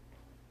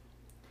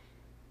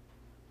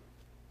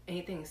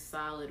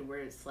solid where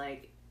it's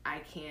like, I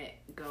can't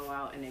go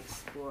out and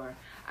explore.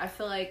 I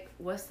feel like,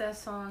 what's that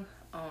song?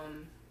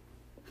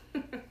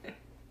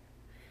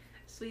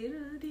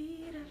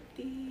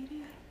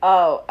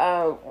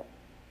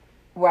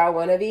 Where I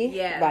Wanna Be?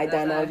 Yeah, By that's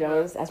Donnell what I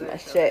Jones. felt- That's my I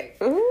feel shit.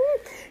 like.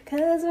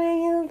 Cause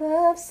when you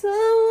love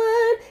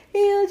someone,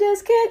 you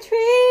just can't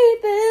treat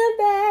them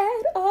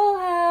bad. Oh,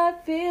 how I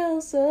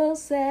feel so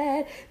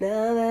sad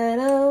now that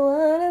I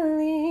wanna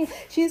leave.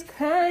 She's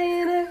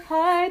crying her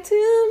heart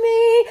to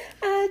me.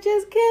 I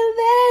just can't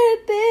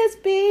let this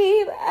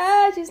be. But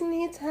I just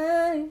need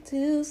time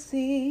to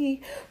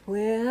see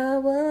where I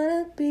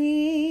wanna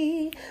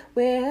be.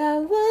 Where I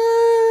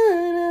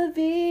wanna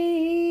be.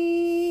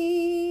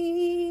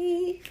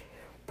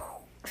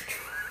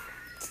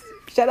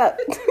 Shut up.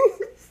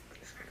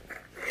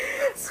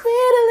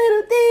 Sweet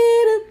little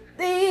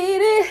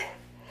dee.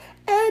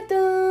 I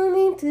don't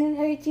mean to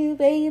hurt you,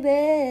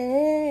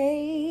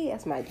 baby.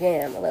 That's my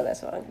jam. I love that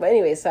song. But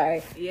anyway,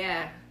 sorry.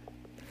 Yeah.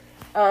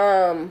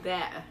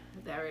 That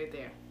right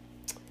there.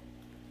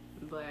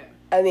 But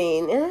I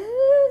mean,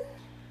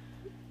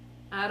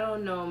 I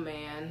don't know,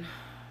 man.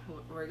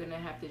 We're gonna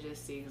have to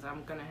just see, because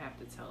I'm gonna have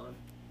to tell him.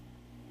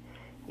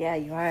 Yeah,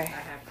 you are. I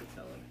have to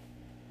tell him.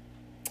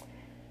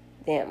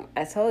 Damn,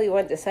 I totally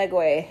wanted to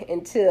segue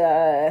into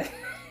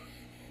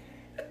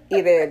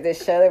either the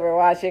show that we're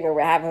watching or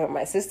we're having with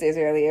my sisters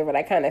earlier, but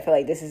I kind of feel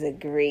like this is a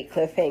great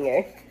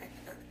cliffhanger.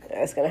 I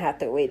was going to have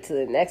to wait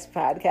till the next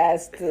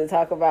podcast to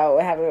talk about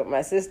what happened with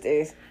my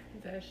sisters.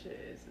 That shit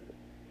is...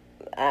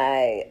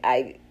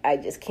 I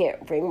just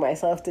can't bring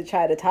myself to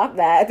try to top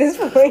that at this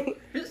point.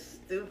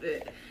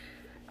 Stupid.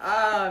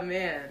 Oh,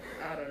 man.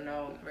 I don't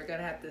know. We're going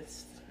to have to...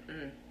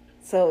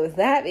 So with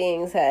that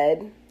being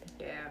said...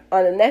 Yeah.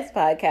 On the next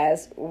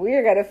podcast,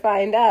 we're going to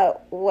find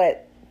out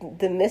what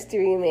the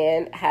mystery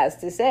man has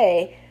to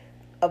say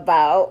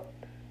about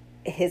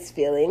his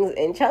feelings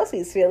and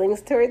Chelsea's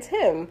feelings towards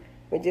him,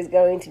 which is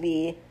going to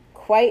be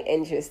quite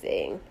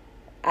interesting.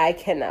 I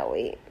cannot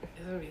wait.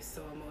 It's going to be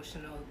so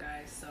emotional,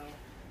 guys, so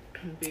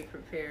be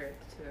prepared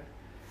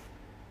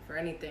for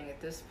anything at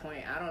this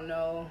point. I don't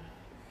know.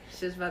 It's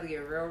just about to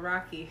get real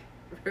rocky,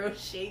 real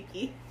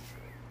shaky.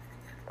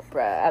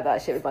 Bruh, I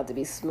thought shit was about to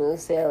be smooth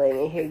sailing,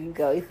 and here you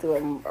go. You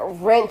threw a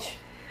wrench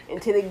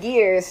into the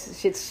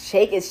gears. It's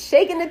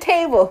shaking the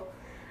table.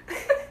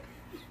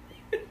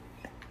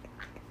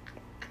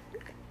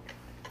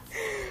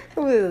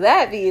 With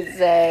that being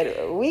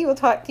said, we will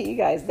talk to you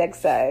guys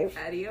next time.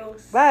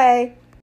 Adios. Bye.